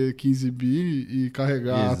prefere ter 15 bi e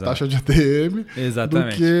carregar a taxa de ATM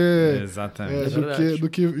do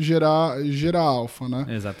que gerar alfa, né?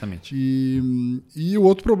 Exatamente. E o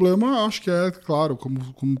outro problema, acho que claro,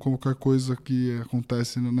 como qualquer coisa que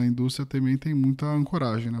acontece na indústria, também tem muita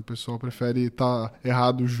ancoragem, né? O pessoal prefere estar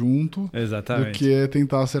errado junto do que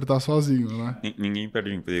tentar acertar sozinho, né? Ninguém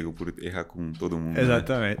perde emprego por errar com todo mundo.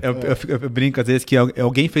 Exatamente. Né? Eu brinco às vezes que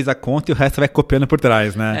alguém fez a conta e o resto vai copiando por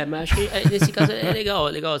trás, né? Mas acho que nesse caso é legal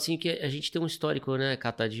assim que a gente tem um histórico, né,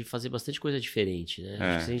 Cata, de fazer bastante coisa diferente, né?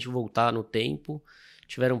 Acho que se a gente voltar no tempo,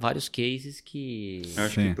 tiveram vários cases que... Eu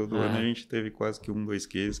acho que todo ano a gente teve quase que 1, 2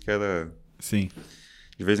 cases que era... Sim.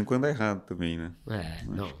 De vez em quando é errado também, né?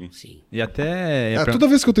 Sim. E até... toda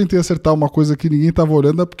vez que eu tentei acertar uma coisa que ninguém tava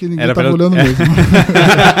olhando, é porque ninguém tava olhando mesmo.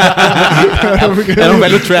 Era um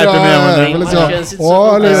velho trap mesmo, né?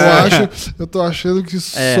 Olha, eu tô achando que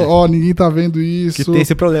ninguém tá vendo isso. Que tem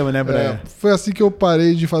esse problema, né, Brian? Foi assim que eu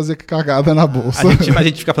parei de fazer cagada na bolsa. A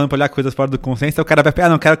gente fica falando pra olhar coisas fora do consenso, aí o cara vai,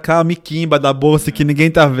 não, quero aquela miquimba da bolsa que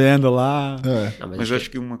ninguém tá vendo lá. Mas eu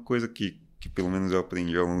acho que uma coisa que pelo menos eu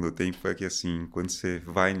aprendi ao longo do tempo é que, assim, quando você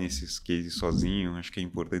vai nesses cases sozinho, acho que é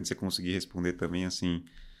importante você conseguir responder também, assim,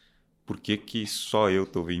 por que só eu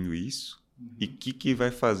tô vendo isso e o que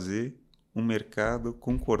vai fazer o mercado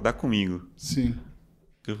concordar comigo. Sim.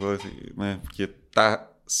 Eu falo assim, né, porque tá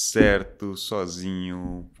certo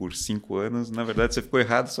sozinho por 5 anos, na verdade você ficou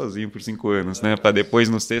errado sozinho por 5 anos, né? Para depois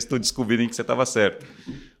no sexto descobrirem que você estava certo.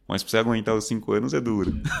 Mas para você aguentar os 5 anos é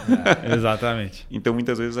duro. Exatamente. Então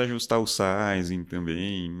muitas vezes ajustar o sizing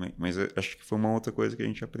também, mas acho que foi uma outra coisa que a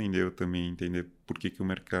gente aprendeu também, entender por que o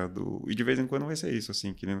mercado... E de vez em quando vai ser isso,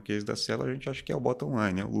 assim, que nem no case da Cielo a gente acha que é o bottom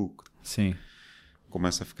line, é o lucro. Sim.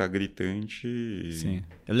 Começa a ficar gritante. Sim.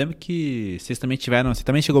 Eu lembro que vocês também tiveram... Você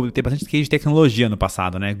também chegou a ter bastante case de tecnologia no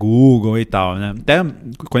passado, né? Google e tal, né? Até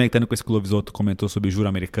conectando com esse que o Lovisotto comentou sobre juro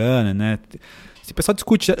americano, né? O pessoal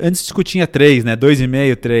discute, antes discutia 3, né?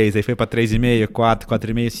 2,5, 3, aí foi para 3,5, 4,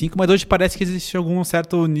 4,5, 5, mas hoje parece que existe algum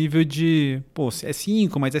certo nível de... Pô, é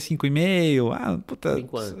 5, mas é 5,5. Ah, puta...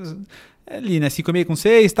 Enquanto. É ali, né? 5,5 com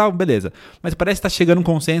 6 e tal, beleza. Mas parece que tá chegando um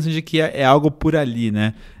consenso de que é algo por ali,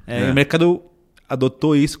 né? O mercado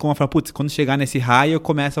adotou isso como a falar, putz, quando chegar nesse raio eu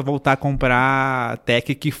começo a voltar a comprar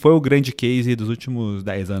tech, que foi o grande case dos últimos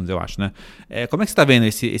 10 anos, eu acho, né? Como é que você está vendo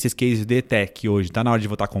esses cases de tech hoje? Tá na hora de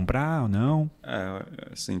voltar a comprar ou não?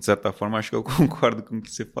 Assim, de certa forma, acho que eu concordo com o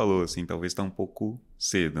que você falou, assim, talvez está um pouco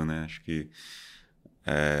cedo, né? Acho que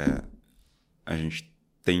a gente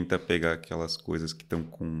tenta pegar aquelas coisas que estão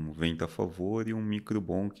com vento a favor e um micro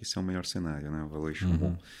bom, que esse é o melhor cenário, né? O valuation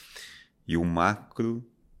bom. E o macro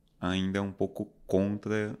ainda é um pouco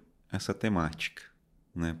contra essa temática,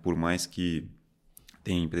 né? Por mais que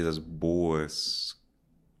tenha empresas boas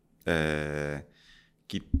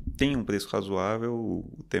que tenham um preço razoável,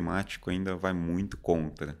 o temático ainda vai muito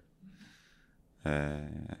contra.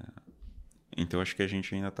 Então acho que a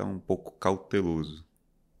gente ainda está um pouco cauteloso,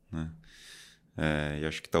 né? E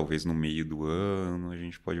acho que talvez no meio do ano a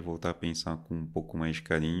gente pode voltar a pensar com um pouco mais de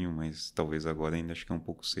carinho, mas talvez agora ainda acho que é um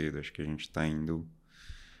pouco cedo. Acho que a gente está indo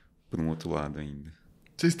para um outro lado ainda.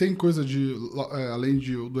 Vocês têm coisa de... além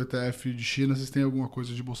do ETF de China, vocês têm alguma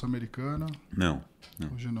coisa de bolsa americana? Não.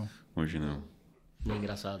 Hoje não. Não é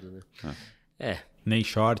engraçado, né? Nem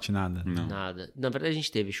short, nada? Não. Nada. Na verdade, a gente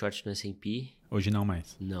teve short no S&P. Hoje não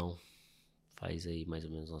mais? Não. Faz aí mais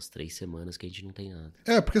ou menos umas 3 semanas que a gente não tem nada.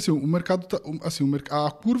 Porque assim, o mercado tá... Assim,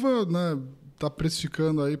 a curva, né, tá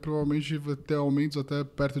precificando aí, provavelmente vai ter aumentos até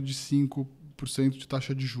perto de 5% de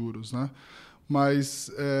taxa de juros, né? Mas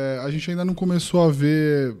a gente ainda não começou a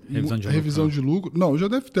ver revisão de lucro. Não, já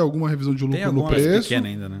deve ter alguma revisão de lucro no preço. Pequena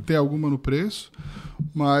ainda, né? Tem alguma no preço,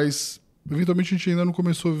 mas eventualmente a gente ainda não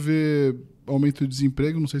começou a ver aumento de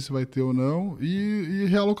desemprego, não sei se vai ter ou não, e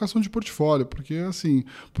realocação de portfólio, porque assim,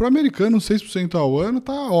 para o americano 6% ao ano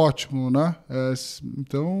tá ótimo, né?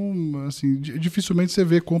 Então, assim, dificilmente você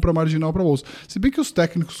vê compra marginal para bolsa. Se bem que os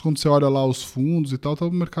técnicos, quando você olha lá os fundos e tal,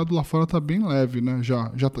 o mercado lá fora tá bem leve, né?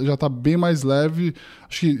 Já tá bem mais leve,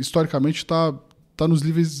 acho que historicamente tá nos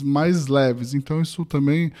níveis mais leves, então isso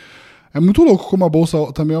também... É muito louco como a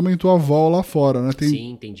bolsa também aumentou a vol lá fora, né?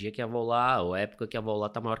 Sim, tem dia que a vol lá, ou época que a vol lá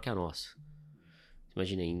tá maior que a nossa.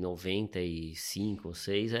 Imagina, em 95 ou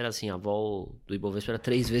 6 era assim, a vol do Ibovespa era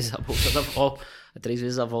 3 vezes a bolsa da vol, 3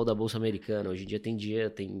 vezes a vol da bolsa americana. Hoje em dia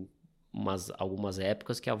tem algumas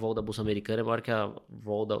épocas que a vol da bolsa americana é maior que a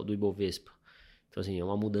vol do Ibovespa. Então assim, é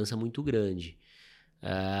uma mudança muito grande.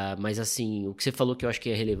 Mas assim, o que você falou que eu acho que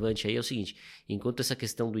é relevante aí é o seguinte: enquanto essa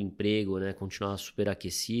questão do emprego, né, continuar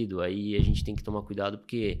superaquecido, aí a gente tem que tomar cuidado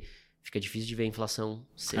porque fica difícil de ver a inflação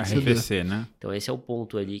arrefecer, né? Então esse é o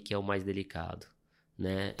ponto ali que é o mais delicado,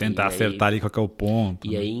 né? Tentar acertar ali qual que é o ponto.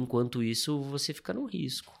 E aí, enquanto isso, você fica no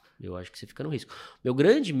risco. Eu acho que você fica no risco. Meu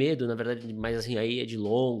grande medo, na verdade, mas assim, aí é de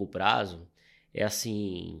longo prazo, é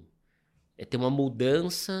assim, ter uma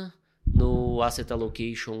mudança no asset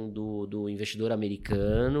allocation do investidor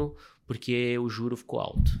americano, porque o juro ficou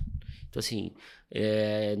alto. Então, assim,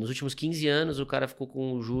 nos últimos 15 anos, o cara ficou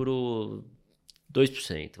com o juro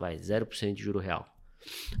 2%, 0% de juro real.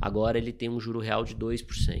 Agora ele tem um juro real de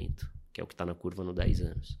 2%, que é o que está na curva no 10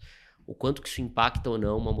 anos. O quanto que isso impacta ou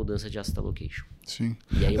não uma mudança de asset allocation. Sim.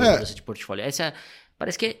 E aí uma mudança de portfólio.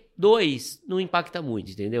 Parece que 2 não impacta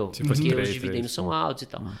muito, entendeu? Porque os dividendos são altos e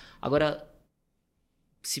tal. Agora,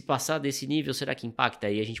 se passar desse nível, será que impacta?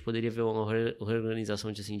 Aí a gente poderia ver uma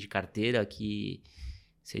reorganização de carteira que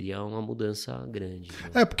seria uma mudança grande.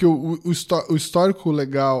 Né? Porque o histórico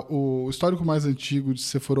legal, o histórico mais antigo, se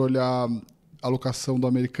você for olhar a alocação do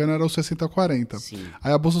americano, era o 60-40. Sim.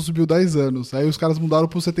 Aí a bolsa subiu 10 anos. Aí os caras mudaram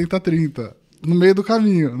para o 70-30. No meio do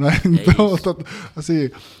caminho, né? Então,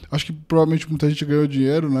 assim, acho que provavelmente muita gente ganhou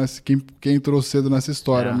dinheiro, né? Quem entrou cedo nessa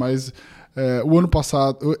história, mas O ano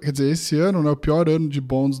passado, quer dizer, esse ano, né, o pior ano de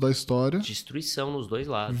bonds da história. Destruição nos dois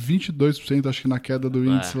lados. 22%, acho que na queda do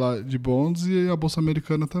índice lá de bonds, e a Bolsa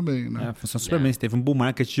Americana também, né? Funciona super bem. Você teve um bull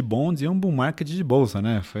market de bonds e um bull market de bolsa,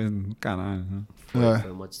 né? Foi caralho, né?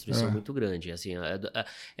 Foi uma destruição muito grande. Assim,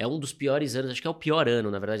 é um dos piores anos, acho que é o pior ano,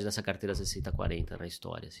 na verdade, dessa carteira 60-40 na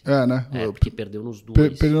história. Assim. Né? Porque perdeu nos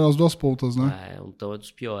dois. Perdeu nas duas pontas, né? Então é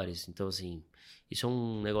dos piores. Então, assim, isso é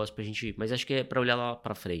um negócio pra gente... Mas acho que é pra olhar lá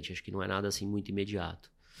pra frente. Acho que não é nada, assim, muito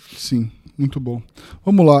imediato. Sim, muito bom.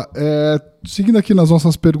 Vamos lá. Seguindo aqui nas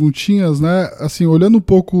nossas perguntinhas, né? Assim, olhando um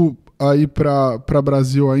pouco aí para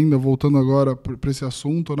Brasil ainda, voltando agora para esse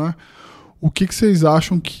assunto, né? O que vocês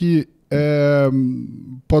acham que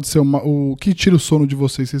pode ser o que tira o sono de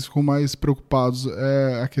vocês? Vocês ficam mais preocupados?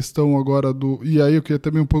 A questão agora do... E aí eu queria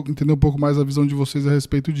também entender um pouco mais a visão de vocês a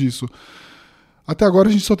respeito disso. Até agora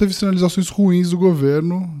a gente só teve sinalizações ruins do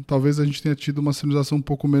governo. Talvez a gente tenha tido uma sinalização um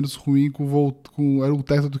pouco menos ruim era o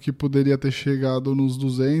teto do que poderia ter chegado nos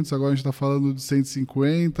 200. Agora a gente está falando de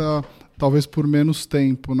 150, talvez por menos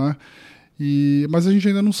tempo, né? Mas a gente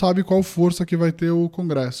ainda não sabe qual força que vai ter o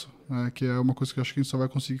Congresso, né? Que é uma coisa que eu acho que a gente só vai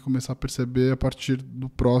conseguir começar a perceber a partir do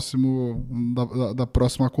próximo, da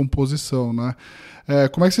próxima composição, né?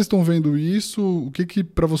 Como é que vocês estão vendo isso? O que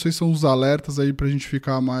para vocês são os alertas aí para a gente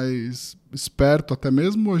ficar mais esperto, até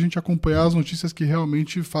mesmo a gente acompanhar as notícias que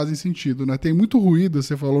realmente fazem sentido, né? Tem muito ruído,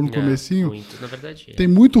 você falou no comecinho. Muito, na verdade. Tem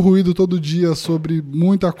muito ruído todo dia sobre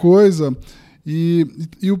muita coisa e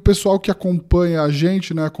o pessoal que acompanha a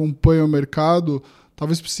gente, né, acompanha o mercado,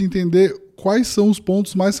 talvez precise entender quais são os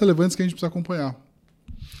pontos mais relevantes que a gente precisa acompanhar.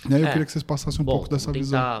 E aí eu queria que vocês passassem um pouco dessa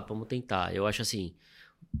visão. Vamos tentar. Eu acho assim,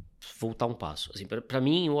 voltar um passo. Assim, para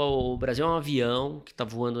mim, o Brasil é um avião que está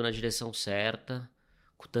voando na direção certa,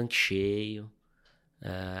 com o tanque cheio.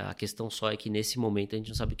 A questão só é que nesse momento a gente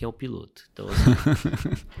não sabe quem é o piloto. Então, assim,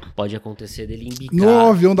 pode acontecer dele embicar. No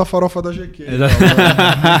avião da farofa da GQ.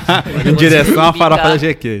 Em direção à farofa da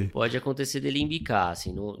GQ. Pode acontecer dele embicar,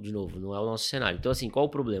 assim, de novo, não é o nosso cenário. Então, assim, qual o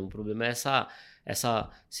problema? O problema é essa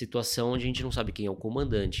situação onde a gente não sabe quem é o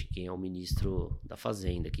comandante, quem é o ministro da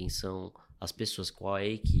Fazenda, quem são as pessoas, qual é a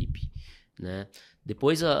equipe, né?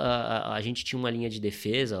 Depois a gente tinha uma linha de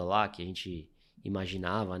defesa lá que a gente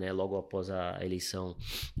imaginava, né, logo após a eleição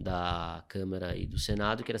da Câmara e do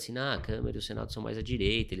Senado, que era assim, a Câmara e o Senado são mais à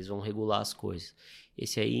direita, eles vão regular as coisas.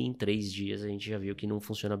 Esse aí, em 3 dias, a gente já viu que não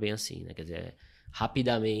funciona bem assim, né? Quer dizer,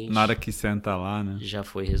 rapidamente... Na hora que senta lá, né? Já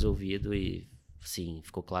foi resolvido e, sim,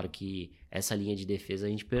 ficou claro que essa linha de defesa a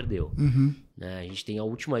gente perdeu. Uhum. Né? A gente tem a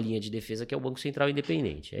última linha de defesa, que é o Banco Central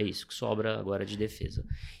Independente. É isso que sobra agora de defesa.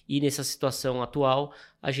 E nessa situação atual,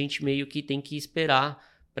 a gente meio que tem que esperar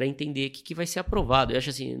para entender o que vai ser aprovado. Eu acho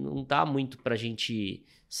assim, não dá muito para a gente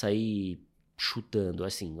sair chutando.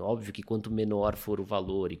 Assim, óbvio que quanto menor for o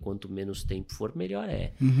valor e quanto menos tempo for, melhor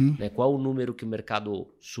é. Uhum. Né? Qual o número que o mercado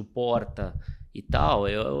suporta e tal,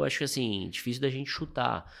 eu acho assim, difícil da gente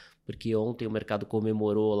chutar. Porque ontem o mercado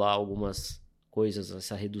comemorou lá algumas coisas,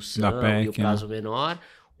 essa redução PEC, e o prazo menor.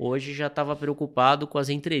 Hoje já estava preocupado com as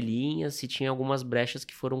entrelinhas, se tinha algumas brechas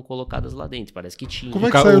que foram colocadas lá dentro. Parece que tinha. Como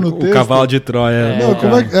é que saiu no texto? O cavalo de Troia. Não,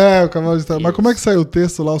 o cavalo de Troia. Mas como é que saiu o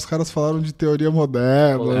texto lá? Os caras falaram de teoria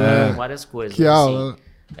moderna. Várias coisas. Que aula.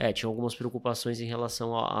 Assim, tinha algumas preocupações em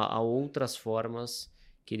relação a outras formas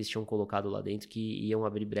que eles tinham colocado lá dentro que iam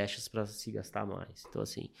abrir brechas para se gastar mais. Então,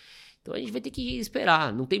 assim... Então a gente vai ter que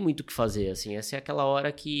esperar, não tem muito o que fazer, assim, essa é aquela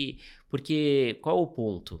hora que... Porque qual é o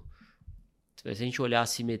ponto? Se a gente olhar a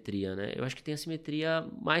simetria, né? Eu acho que tem a simetria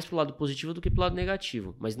mais pro lado positivo do que pro lado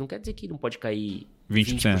negativo, mas não quer dizer que não pode cair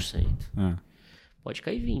 20%. Pode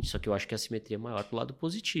cair 20%, só que eu acho que a simetria é maior pro lado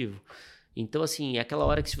positivo. Então, assim, é aquela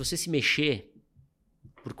hora que se você se mexer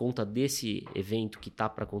por conta desse evento que tá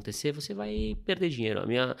para acontecer, você vai perder dinheiro.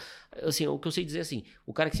 Assim, o que eu sei dizer é assim,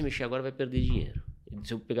 o cara que se mexer agora vai perder dinheiro.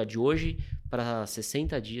 Se eu pegar de hoje para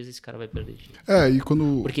 60 dias, esse cara vai perder dinheiro. E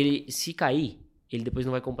quando... Porque ele, se cair, ele depois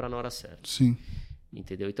não vai comprar na hora certa. Sim.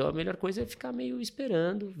 Entendeu? Então a melhor coisa é ficar meio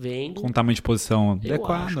esperando, vendo. Com tamanho de posição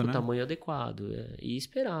adequado, né? Com o tamanho adequado. E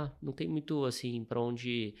esperar. Não tem muito, assim, para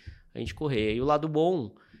onde a gente correr. E o lado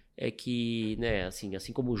bom é que, né, assim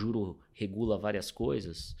como o juro regula várias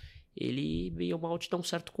coisas... ele bem ou mal te dá um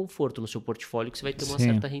certo conforto no seu portfólio, que você vai ter uma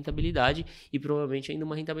certa rentabilidade e provavelmente ainda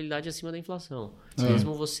uma rentabilidade acima da inflação,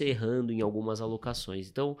 mesmo você errando em algumas alocações.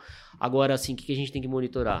 Então, agora, assim, o que a gente tem que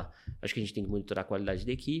monitorar? Acho que a gente tem que monitorar a qualidade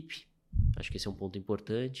da equipe, acho que esse é um ponto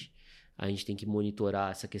importante. A gente tem que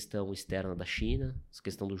monitorar essa questão externa da China, essa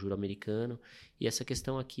questão do juro americano e essa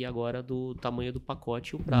questão aqui agora do tamanho do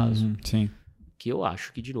pacote e o prazo. Sim. Que eu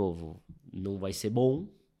acho que, de novo, não vai ser bom,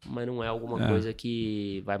 mas não é alguma coisa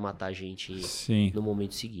que vai matar a gente no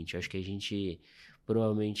momento seguinte. Eu acho que a gente,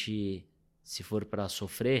 provavelmente, se for para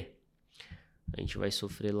sofrer, a gente vai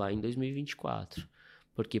sofrer lá em 2024.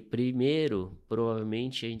 Porque primeiro,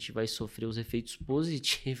 provavelmente, a gente vai sofrer os efeitos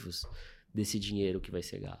positivos desse dinheiro que vai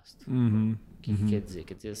ser gasto. O que quer dizer?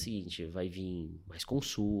 Quer dizer o seguinte, vai vir mais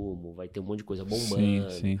consumo, vai ter um monte de coisa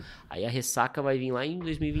bombando. Sim. Aí a ressaca vai vir lá em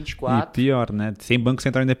 2024. E pior, né? Sem Banco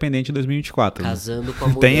Central independente em 2024. Casando com a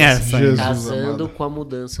mudança. Tem essa. Casando com a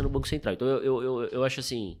mudança no Banco Central. Então eu acho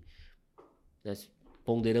assim, né,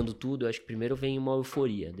 ponderando tudo, eu acho que primeiro vem uma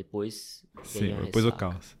euforia, depois vem a depois o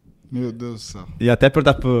ressaca. caos. Meu Deus do céu. E até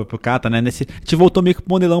perguntar pro Cata, né? A gente voltou meio que pro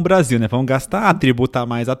modelão Brasil, né? Vamos gastar, tributar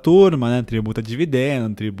mais a turma, né? Tributa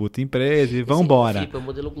dividendo, tributa empresa e vamos embora. Felipe, é o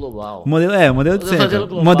modelo global. O modelo de sempre.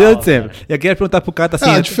 Global, Modelo de sempre. cara. E eu queria perguntar pro Cata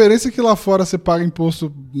assim. A diferença é que lá fora você paga imposto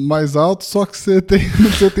mais alto, só que você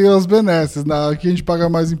tem as benesses. Aqui a gente paga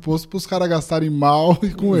mais imposto para os caras gastarem mal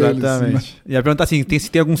e com eles. Exatamente. Né? E ia perguntar assim, se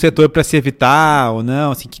tem algum setor para se evitar ou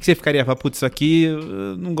não, assim, o que você ficaria? Putz, isso aqui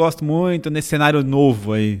eu não gosto muito nesse cenário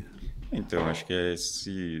novo aí. Então, acho que é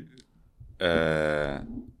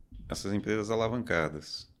essas empresas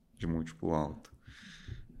alavancadas de múltiplo alto.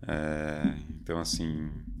 Então,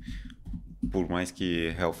 assim, por mais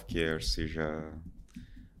que healthcare seja,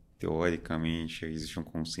 teoricamente, existe um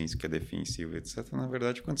consenso que é defensivo, etc., na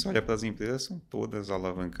verdade, quando você olha para as empresas, são todas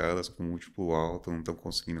alavancadas com múltiplo alto, não estão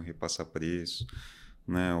conseguindo repassar preço,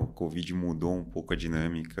 né? O Covid mudou um pouco a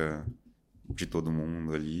dinâmica de todo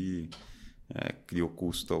mundo ali. Criou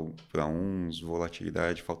custo para uns,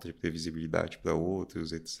 volatilidade, falta de previsibilidade para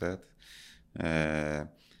outros, etc.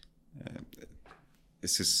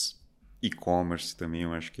 Esses e-commerce também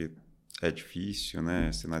eu acho que é difícil,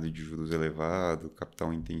 né? Cenário de juros elevado,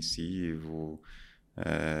 capital intensivo,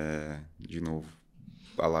 de novo,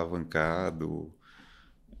 alavancado.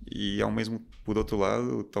 E, ao mesmo, por outro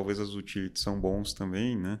lado, talvez as utilities são bons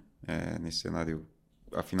também, né? Nesse cenário,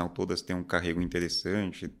 afinal, todas têm um carrego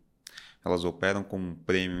interessante. Elas operam com um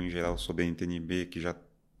prêmio em geral sobre a NTNB que já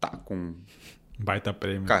está com baita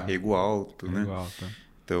prêmio, carrego alto, né? Alto.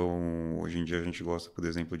 Então, hoje em dia a gente gosta, por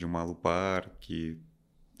exemplo, de uma Alupar, que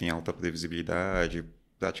tem alta previsibilidade,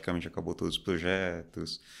 praticamente acabou todos os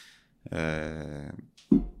projetos.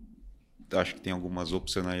 Acho que tem algumas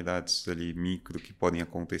opcionalidades ali micro que podem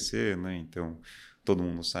acontecer, né? Então, todo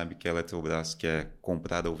mundo sabe que a Eletrobras quer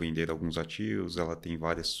comprar ou vender alguns ativos, ela tem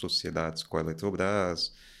várias sociedades com a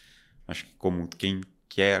Eletrobras. Acho que como quem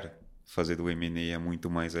quer fazer o M&A é muito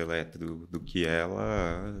mais elétrico do que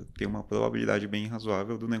ela, tem uma probabilidade bem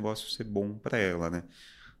razoável do negócio ser bom para ela, né?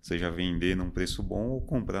 Seja vender num preço bom ou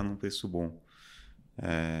comprar num preço bom.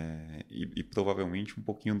 E provavelmente um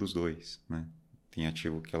pouquinho dos dois, né? Tem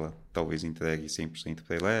ativo que ela talvez entregue 100%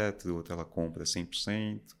 para eletro, outra ela compra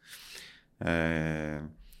 100%.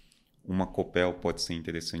 Uma Copel pode ser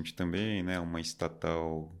interessante também, né? Uma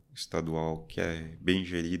estadual que é bem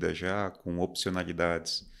gerida já, com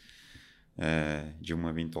opcionalidades de uma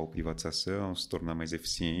eventual privatização, se tornar mais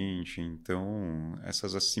eficiente. Então,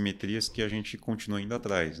 essas assimetrias que a gente continua indo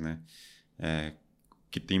atrás, né?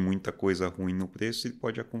 Que tem muita coisa ruim no preço e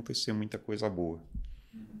pode acontecer muita coisa boa.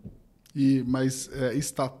 Mas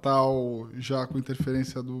estatal já com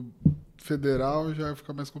interferência do federal já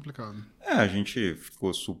fica mais complicado. A gente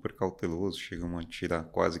ficou super cauteloso, chegamos a tirar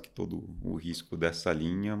quase que todo o risco dessa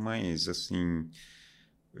linha, mas assim,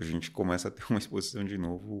 a gente começa a ter uma exposição de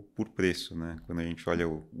novo por preço, né? Quando a gente olha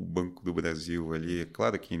o Banco do Brasil ali, é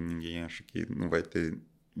claro que ninguém acha que não vai ter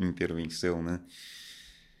intervenção, né?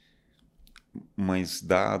 Mas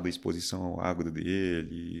dado a exposição ao agro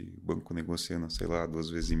dele, o banco negociando, sei lá,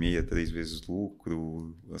 2,5 vezes, 3 vezes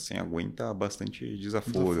lucro, assim, aguenta bastante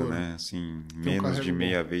desaforo, né? Assim, menos de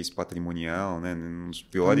meia vez patrimonial, né? Nos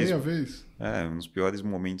piores, meia vez? Nos piores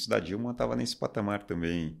momentos da Dilma estava nesse patamar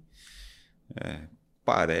também.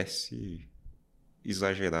 Parece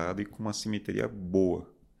exagerado e com uma simetria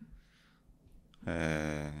boa.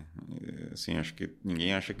 Assim, acho que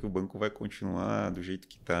ninguém acha que o banco vai continuar do jeito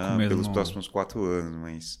que está pelos próximos 4 anos,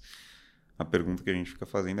 mas a pergunta que a gente fica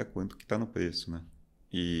fazendo é quanto que está no preço, né?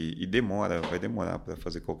 E vai demorar para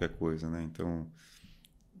fazer qualquer coisa, né? Então,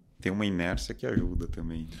 tem uma inércia que ajuda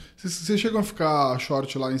também. Vocês chegam a ficar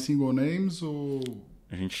short lá em single names ou...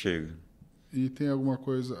 A gente chega. E tem alguma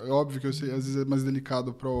coisa... É óbvio que eu sei, às vezes é mais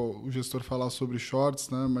delicado para o gestor falar sobre shorts,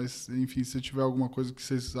 né? Mas, enfim, se tiver alguma coisa que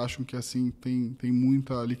vocês acham que assim tem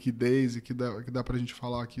muita liquidez e que dá para a gente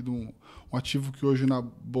falar aqui de um ativo que hoje na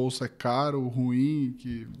bolsa é caro, ruim,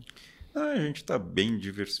 que... A gente está bem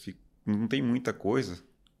diversificado. Não tem muita coisa.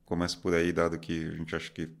 Começa por aí, dado que a gente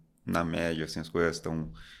acha que, na média, assim, as coisas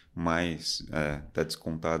estão mais tá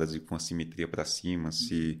descontadas e com a simetria para cima,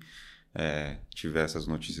 se tiver essas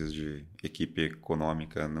notícias de equipe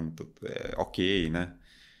econômica não ok, né?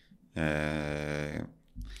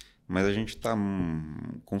 Mas a gente está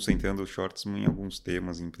concentrando os shorts em alguns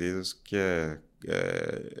temas, empresas que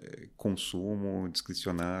consumo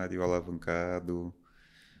discricionário, alavancado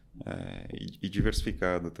e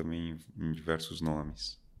diversificado também em diversos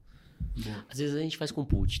nomes. Às vezes a gente faz com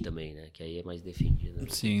put também, né? Que aí é mais defendido.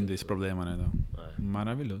 Sim, desse problema, né?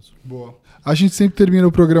 Maravilhoso. Boa. A gente sempre termina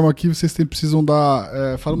o programa aqui, vocês sempre precisam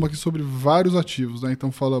dar... falamos aqui sobre vários ativos, né?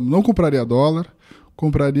 Então falamos, não compraria dólar,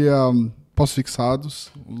 compraria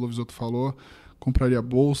pós-fixados, o Lovisotto falou, compraria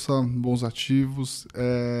bolsa, bons ativos,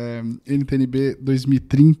 NTNB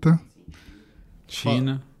 2030.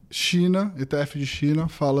 China, ETF de China.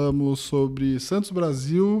 Falamos sobre Santos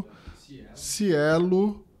Brasil,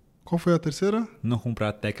 Cielo... Qual foi a terceira? Não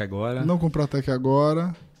comprar Tech agora. Não comprar Tech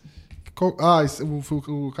agora.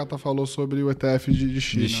 O Cata falou sobre o ETF de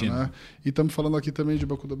China, né? E estamos falando aqui também de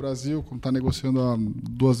Banco do Brasil, como está negociando a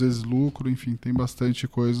 2 vezes lucro, enfim, tem bastante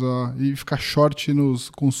coisa. E ficar short nos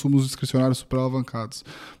consumos discricionários super alavancados.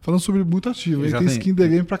 Falando sobre muito ativo, hein? Tem skin the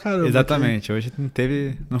game pra caramba. Exatamente, aqui.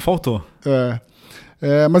 Hoje não faltou.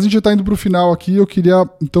 Mas a gente já está indo para o final aqui. Eu queria,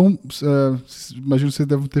 então, imagino que vocês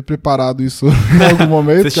devem ter preparado isso em algum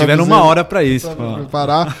momento. Vocês tiveram 1 hora para isso. Para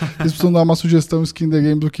preparar. Vocês precisam dar uma sugestão skin the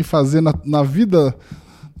game do que fazer na vida.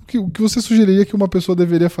 O que você sugeriria que uma pessoa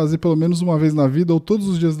deveria fazer pelo menos uma vez na vida ou todos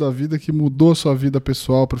os dias da vida que mudou a sua vida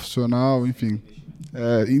pessoal, profissional, enfim,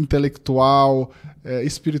 intelectual,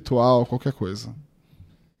 espiritual, qualquer coisa.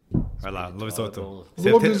 Vai lá, Lovisotto. O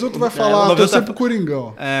Lovisotto vai falar, tô sempre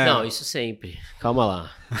Coringão. Não, isso sempre. Calma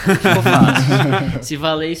lá. Ficou fácil. Se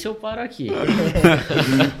valer isso, eu paro aqui.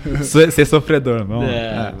 Ser sofredor, não.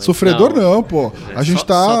 Sofredor não, pô. A gente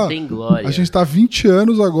só tem glória. A gente tá há 20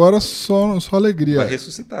 anos agora, só alegria. Vai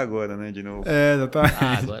ressuscitar agora, né, de novo. Exatamente.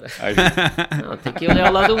 Agora. Não, tem que olhar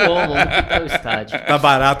o lado bom, vamos quitar o estádio. Tá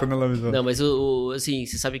barato, né, Lovisotto? Não, mas assim,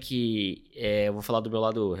 você sabe que eu vou falar do meu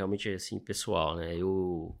lado realmente assim, pessoal, né?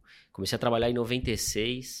 Eu comecei a trabalhar em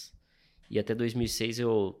 96 e até 2006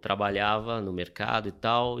 eu trabalhava no mercado e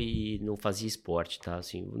tal e não fazia esporte, tá?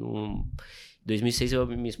 Assim, em 2006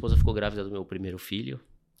 minha esposa ficou grávida do meu primeiro filho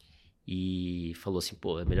e falou assim,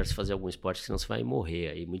 pô, é melhor você fazer algum esporte, senão você vai morrer,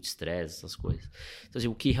 aí muito estresse, essas coisas. Então assim,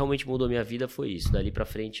 o que realmente mudou a minha vida foi isso. Dali pra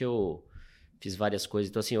frente eu fiz várias coisas,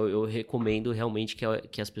 então assim, eu recomendo realmente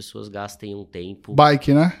que as pessoas gastem um tempo...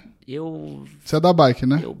 Bike, né? Você é da bike,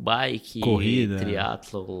 né? Eu bike, corrida,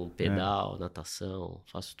 triatlon, pedal, natação,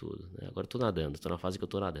 faço tudo. Né? Agora eu tô nadando, tô na fase que eu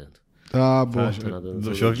tô nadando. Ah, bom.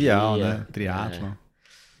 Do jovial, né? Triatlon.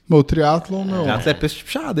 O triatlon não. Triatlon é peixe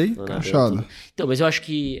puxado, hein? Puxado. Então, mas eu acho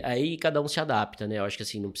que aí cada um se adapta, né? Eu acho que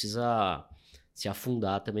assim, não precisa se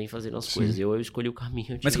afundar também fazendo as coisas. Eu escolhi o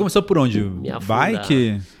caminho de... Mas você começou por onde?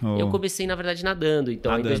 Bike? Eu comecei, na verdade, nadando.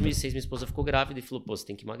 Então, em 2006, minha esposa ficou grávida e falou, pô, você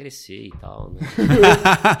tem que emagrecer e tal, né?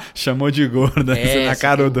 Chamou de gorda, na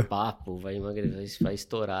caruda. Papo, vai emagrecer, vai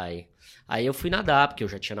estourar aí. Aí eu fui nadar, porque eu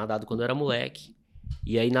já tinha nadado quando eu era moleque.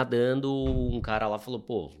 E aí, nadando, um cara lá falou,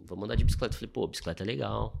 pô, vamos andar de bicicleta. Eu falei, pô, bicicleta é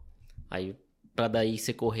legal. Aí, pra daí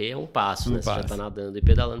você correr é um passo, né? Você já tá nadando e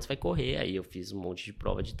pedalando, você vai correr. Aí eu fiz um monte de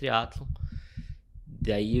prova de triatlon.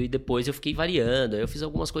 Daí depois eu fiquei variando, aí eu fiz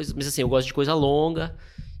algumas coisas, mas assim, eu gosto de coisa longa,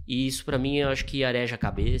 e isso pra mim eu acho que areja a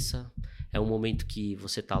cabeça, é um momento que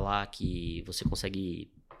você tá lá, que você consegue,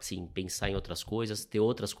 assim, pensar em outras coisas, ter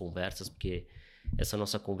outras conversas, porque essa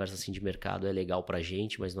nossa conversa, assim, de mercado é legal pra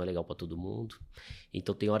gente, mas não é legal pra todo mundo,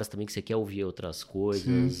 então tem horas também que você quer ouvir outras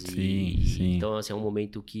coisas, sim. Então, assim, é um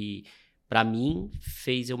momento que pra mim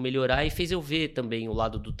fez eu melhorar e fez eu ver também o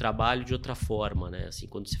lado do trabalho de outra forma, né, assim,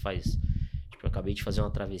 quando você faz... Eu acabei de fazer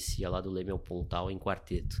uma travessia lá do Leme ao Pontal em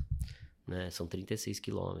quarteto, né? São 36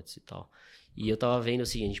 quilômetros e tal. E eu tava vendo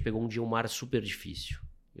assim, a gente pegou um mar super difícil.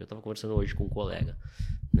 Eu tava conversando hoje com um colega,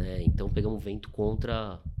 né? Então pegamos vento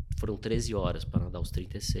contra... Foram 13 horas para nadar os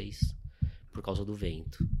 36 por causa do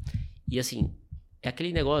vento. E assim, é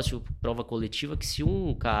aquele negócio, prova coletiva, que se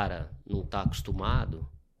um cara não tá acostumado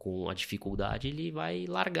com a dificuldade, ele vai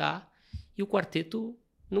largar e o quarteto...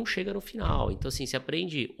 não chega no final. Então, assim, você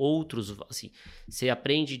aprende você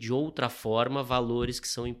aprende de outra forma valores que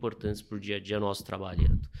são importantes pro dia a dia nosso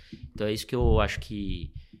trabalhando. Então, é isso que eu acho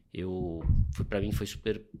que para mim foi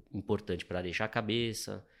super importante para deixar a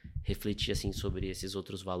cabeça, refletir, assim, sobre esses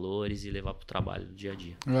outros valores e levar pro trabalho do dia a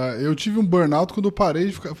dia. Eu tive um burnout quando eu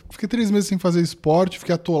parei, fiquei 3 meses sem fazer esporte,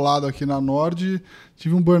 fiquei atolado aqui na Nord,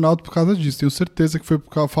 tive um burnout por causa disso. Tenho certeza que foi por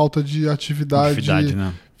causa da falta de atividade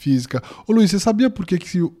né? Física. Ô Luiz, você sabia por que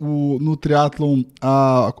no triatlon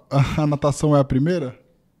a natação é a primeira?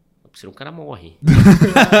 Porque senão o cara morre.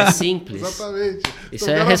 É simples. Exatamente. Isso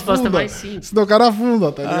é a resposta mais simples. Senão o cara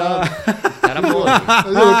afunda, tá ligado? O cara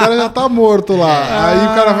morre. O cara já tá morto lá. Aí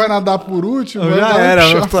o cara vai nadar por último, Já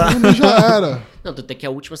era, afunda, já era. Não, tanto é que a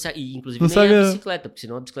última, e inclusive Não nem sabe- é a bicicleta, porque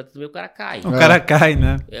senão a bicicleta também o cara cai. O cara cai,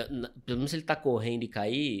 né? Pelo menos se ele tá correndo e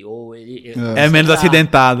cair, ou ele... É menos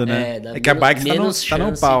acidentado, né? dá É que a bike tá menos no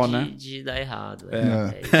chance pau, né? de dar errado.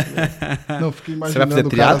 É. Isso mesmo. Não, fiquei Você vai imaginando fazer o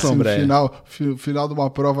cara triatlon, assim, Bre? no final de uma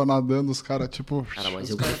prova nadando, os caras, tipo... Cara, mas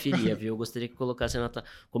eu preferia, viu? Eu gostaria que colocasse a natação.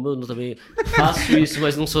 Como eu também faço isso,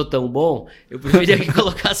 mas não sou tão bom, eu preferia que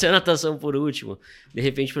colocasse a natação por último. De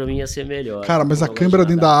repente, pra mim, ia ser melhor. Cara, mas a Eu câimbra gosto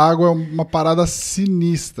de dentro da nadar. água é uma parada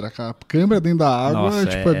sinistra, cara. Câimbra dentro da água Nossa,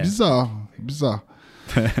 é é. bizarro. Bizarro.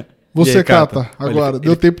 E Você, aí, Cata, Cata? agora. Ele-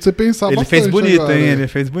 Deu tempo de você pensar Ele bastante fez bonito, agora, hein? né? Ele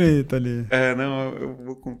fez bonito ali. Não, eu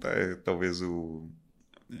vou contar, talvez o...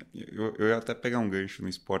 Eu ia até pegar um gancho no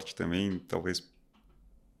esporte também, talvez...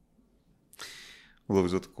 O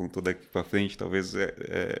Lovisotto contou daqui pra frente, talvez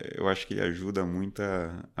eu acho que ele ajuda muito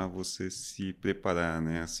a você se preparar,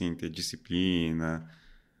 né? Assim, ter disciplina,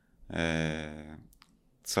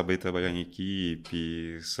 saber trabalhar em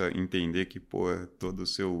equipe, entender que, pô, todo o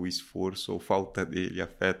seu esforço ou falta dele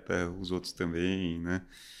afeta os outros também, né?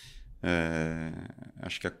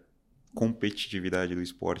 Acho que a competitividade do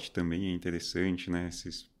esporte também é interessante, né?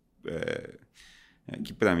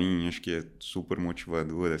 Que para mim acho que é super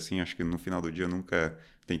motivador, assim, acho que no final do dia eu nunca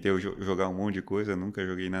tentei jogar um monte de coisa, nunca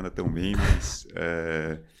joguei nada tão bem, mas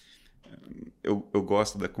eu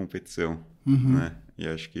gosto da competição, né? E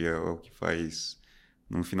acho que é o que faz,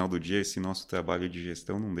 no final do dia, esse nosso trabalho de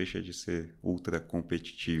gestão não deixa de ser ultra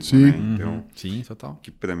competitivo, Sim. né? Então, Sim, total.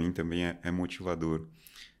 que para mim também é motivador.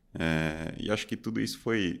 E acho que tudo isso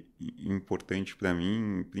foi importante para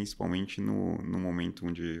mim, principalmente no momento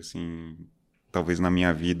onde, assim, talvez na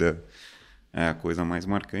minha vida a coisa mais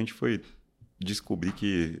marcante foi descobrir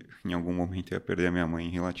que em algum momento eu ia perder a minha mãe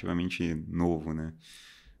relativamente novo, né?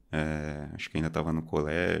 Acho que ainda estava no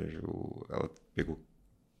colégio, ela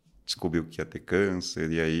descobriu que ia ter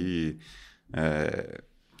câncer, e aí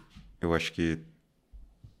eu acho que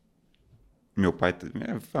meu pai,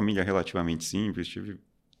 minha família é relativamente simples, tive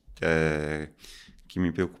que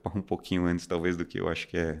me preocupar um pouquinho antes, talvez, do que eu acho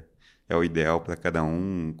que é o ideal para cada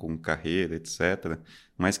um, com carreira, etc.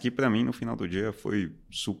 Mas que, para mim, no final do dia, foi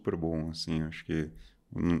super bom, assim, acho que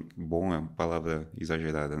bom é uma palavra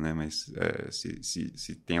exagerada, né? Mas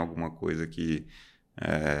se tem alguma coisa de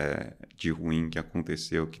ruim que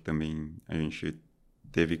aconteceu, que também a gente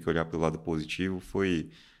teve que olhar pelo lado positivo, foi...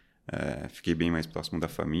 fiquei bem mais próximo da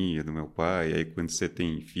família, do meu pai. E aí, quando você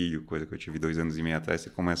tem filho, coisa que eu tive 2 anos e meio atrás, você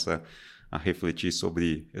começa a refletir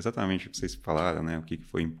sobre exatamente o que vocês falaram, né? O que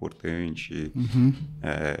foi importante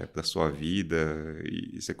para sua vida,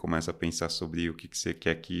 e você começa a pensar sobre o que você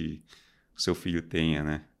quer que o seu filho tenha,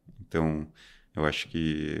 né? Então, eu acho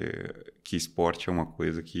que esporte é uma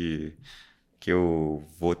coisa que eu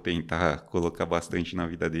vou tentar colocar bastante na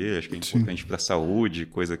vida dele. Acho que é importante para a saúde,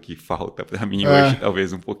 coisa que falta para mim hoje,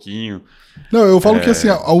 talvez um pouquinho. Não, eu falo que assim,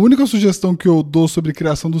 a única sugestão que eu dou sobre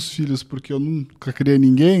criação dos filhos, porque eu nunca criei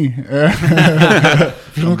ninguém,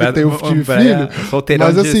 eu nunca tenho filho. Solteirão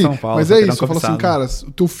Mas de assim, São Paulo. mas é solteirão isso, eu falo assim, cobiçado. cara,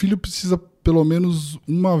 o teu filho precisa pelo menos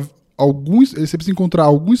você precisa encontrar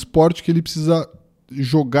algum esporte que ele precisa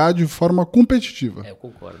jogar de forma competitiva. Eu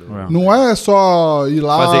concordo. Não é só ir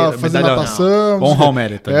lá, fazer medalha, natação. não. Honrar o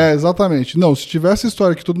mérito. Exatamente. Não, se tiver essa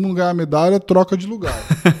história que todo mundo ganha medalha, troca de lugar.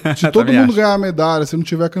 Se todo Também mundo acho. ganhar medalha, se não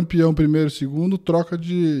tiver campeão primeiro, segundo, troca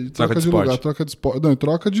de esporte. lugar, troca de esporte. Não,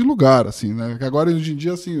 troca de lugar, assim, né? Que agora, hoje em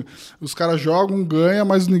dia, assim, os caras jogam, ganham,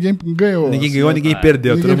 mas ninguém ganhou. Ninguém assim, ganhou, né? ninguém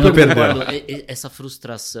perdeu. Ninguém Todo mundo perdeu. perdeu. Concordo. Essa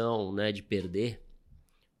frustração, né, de perder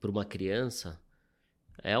para uma criança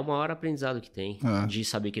é o maior aprendizado que tem. De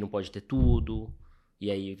saber que não pode ter tudo, e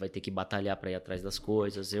aí vai ter que batalhar para ir atrás das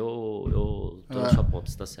coisas. Eu tô na sua ponta,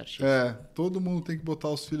 você tá certinho. Todo mundo tem que botar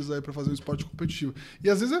os filhos aí pra fazer um esporte competitivo. E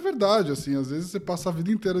às vezes é verdade, assim, às vezes você passa a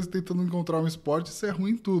vida inteira tentando encontrar um esporte e você é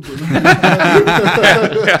ruim em tudo, né?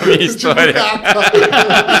 É a minha história.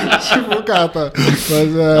 Tipo Cata. Mas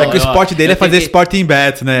É que o esporte dele é fazer sporting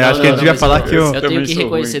bet, né? Acho que ele devia mas falar que eu também tenho que sou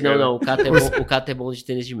reconhecer, ruim, cara. o Cata é bom de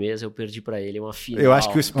tênis de mesa, eu perdi pra ele uma final. eu acho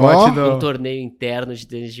que o esporte um torneio interno de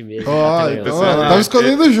tênis de mesa. Tava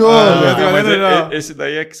escolhendo o jogo. Mas esse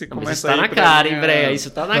daí é que você Mas começa isso a tá ir na pra cara, linha- hein, Breia?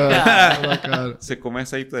 Isso tá na cara. Cara. Você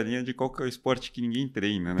começa a ir pra linha de qual que é o esporte que ninguém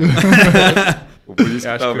treina, né? Por isso que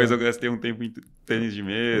acho talvez que eu gastei um tempo em tênis de O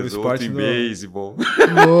mesa, esporte outro em do- beisebol.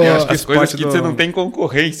 Eu acho que o As coisas esporte que do... você não tem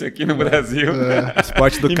concorrência aqui no Brasil. o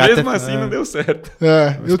esporte do E Cata mesmo assim não deu certo.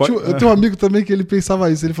 Eu tenho um amigo também que ele pensava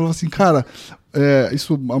isso. Ele falou assim, cara,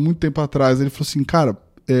 isso há muito tempo atrás. Ele falou assim, cara,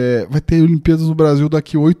 vai ter Olimpíadas no Brasil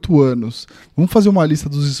daqui a 8 anos. Vamos fazer uma lista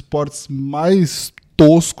dos esportes mais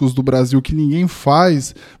toscos do Brasil que ninguém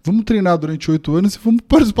faz. Vamos treinar durante 8 anos e vamos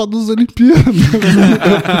participar das Olimpíadas.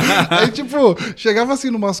 Aí, tipo, chegava assim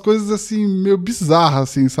numas coisas assim meio bizarras,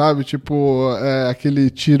 assim, sabe? Tipo, aquele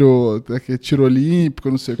tiro olímpico,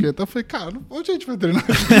 não sei o quê. Então eu falei, cara, onde a gente vai treinar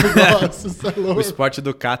esse negócio? Isso é louco. O esporte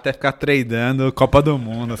do Cata é ficar treinando Copa do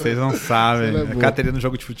Mundo, vocês não sabem. É Cata no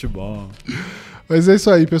jogo de futebol. Mas é isso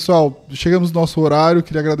aí, pessoal. Chegamos no nosso horário.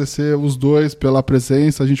 Queria agradecer os dois pela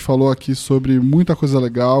presença. A gente falou aqui sobre muita coisa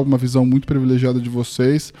legal, uma visão muito privilegiada de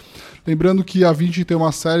vocês. Lembrando que a Vinci tem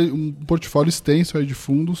uma série, um portfólio extenso aí de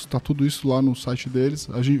fundos. Tá tudo isso lá no site deles.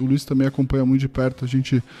 O Luiz também acompanha muito de perto. A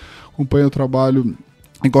gente acompanha o trabalho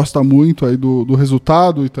e gosta muito aí do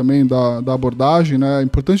resultado e também da abordagem, né? É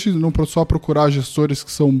importante não só procurar gestores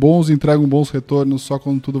que são bons e entregam bons retornos só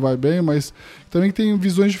quando tudo vai bem, mas também tem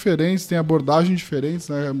visões diferentes, tem abordagens diferentes,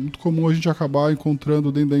 né? É muito comum a gente acabar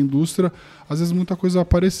encontrando dentro da indústria, às vezes, muita coisa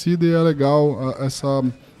parecida, e é legal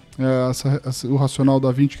o racional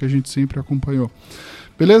da Vinci que a gente sempre acompanhou.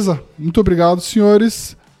 Beleza? Muito obrigado,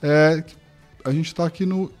 senhores. A gente está aqui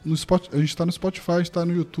no Spotify, a gente está no Spotify, a gente está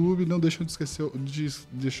no YouTube. Não deixam de esquecer de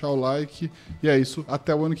deixar o like. E é isso.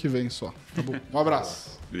 Até o ano que vem só. Tá bom? Um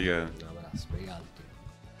abraço. Obrigado. Um abraço. Obrigado.